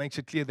also makes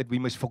it clear that we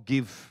must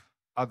forgive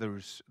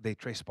others their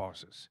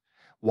trespasses.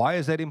 Why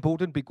is that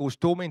important? Because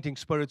tormenting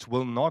spirits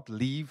will not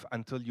leave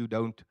until you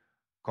don't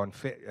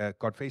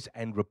confess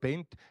and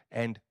repent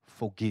and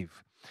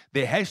forgive.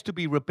 There has to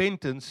be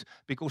repentance,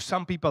 because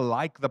some people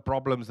like the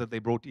problems that they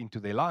brought into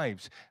their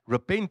lives.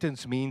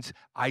 Repentance means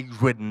I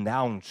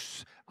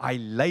renounce, I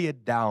lay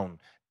it down,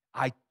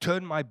 I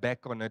turn my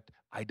back on it,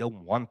 I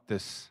don't want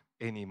this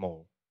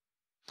anymore.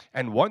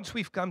 And once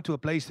we've come to a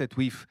place that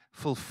we've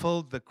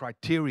fulfilled the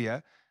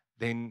criteria,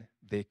 then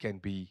there can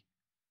be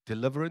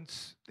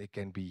deliverance, there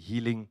can be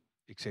healing,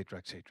 etc.,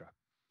 etc.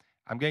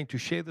 I'm going to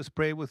share this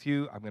prayer with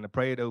you. I'm going to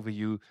pray it over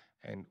you,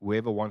 and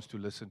whoever wants to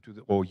listen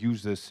to or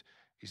use this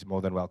is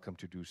more than welcome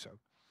to do so.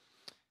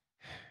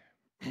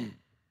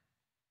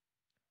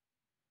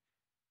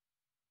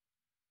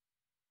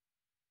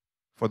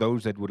 For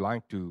those that would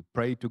like to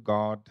pray to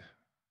God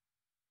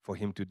for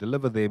him to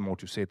deliver them or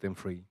to set them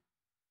free,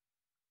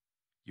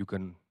 you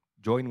can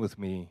join with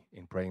me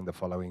in praying the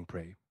following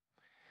prayer.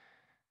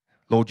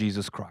 Lord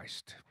Jesus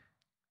Christ,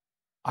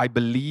 I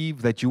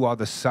believe that you are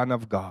the Son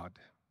of God.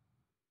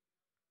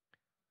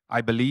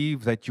 I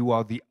believe that you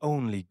are the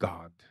only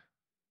God,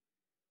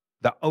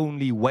 the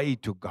only way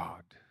to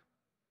God,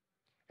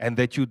 and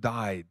that you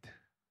died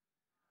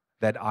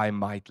that I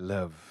might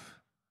live.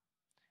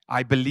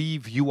 I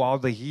believe you are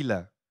the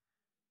healer.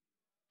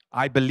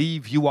 I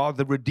believe you are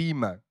the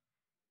Redeemer.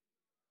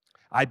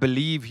 I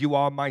believe you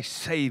are my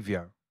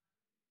Savior.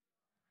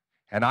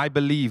 And I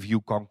believe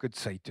you conquered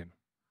Satan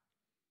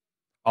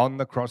on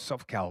the cross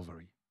of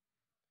Calvary.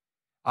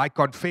 I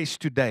confess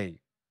today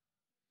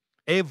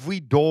every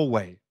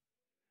doorway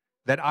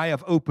that I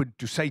have opened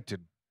to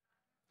Satan.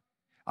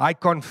 I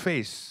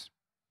confess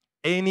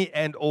any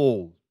and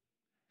all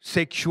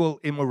sexual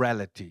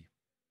immorality,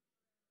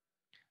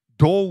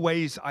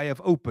 doorways I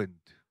have opened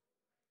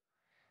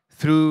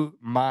through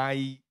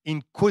my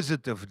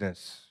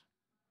inquisitiveness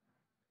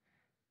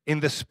in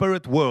the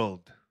spirit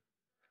world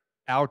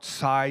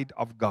outside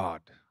of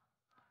God.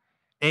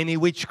 Any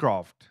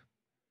witchcraft,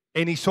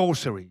 any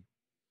sorcery,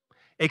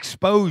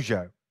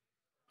 exposure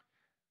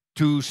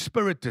to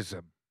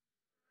spiritism,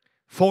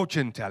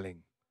 fortune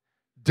telling,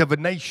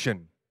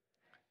 divination,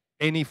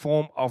 any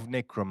form of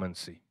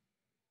necromancy.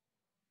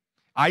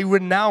 I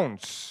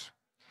renounce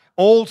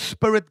all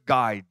spirit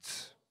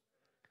guides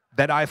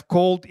that I've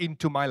called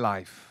into my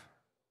life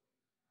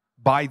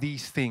by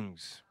these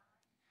things.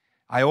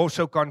 I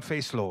also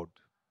confess, Lord,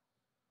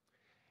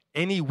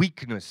 any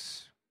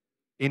weakness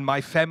in my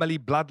family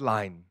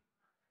bloodline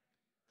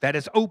that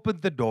has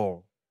opened the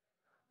door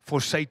for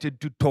Satan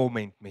to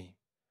torment me.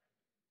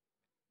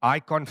 I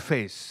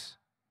confess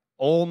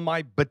all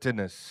my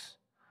bitterness,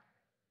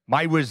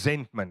 my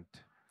resentment,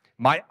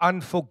 my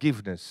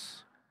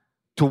unforgiveness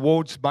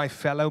towards my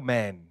fellow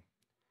man,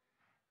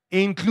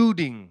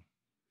 including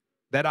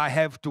that I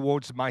have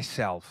towards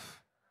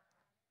myself,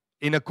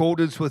 in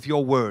accordance with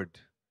your word.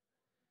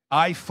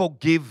 I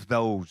forgive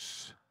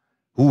those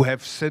who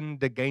have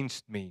sinned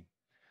against me,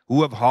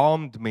 who have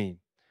harmed me,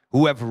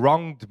 who have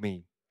wronged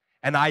me,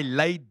 and I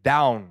lay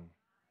down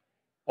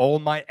all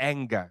my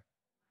anger,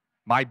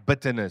 my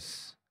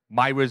bitterness,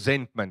 my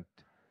resentment,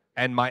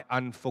 and my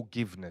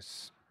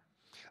unforgiveness.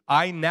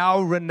 I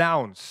now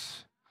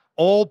renounce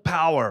all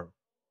power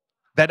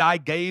that I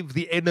gave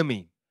the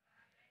enemy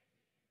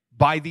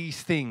by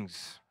these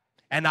things,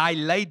 and I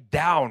lay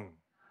down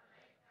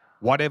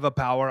whatever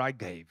power I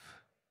gave.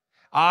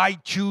 I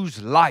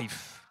choose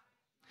life.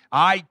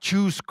 I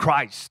choose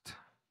Christ.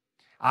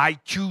 I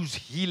choose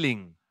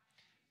healing.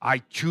 I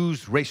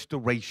choose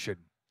restoration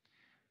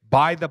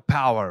by the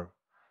power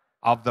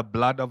of the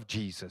blood of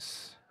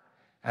Jesus.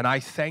 And I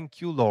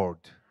thank you, Lord,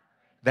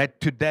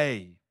 that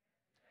today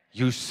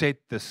you set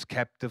this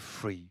captive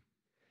free.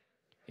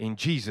 In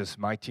Jesus'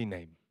 mighty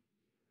name.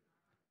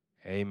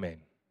 Amen.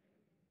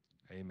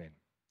 Amen.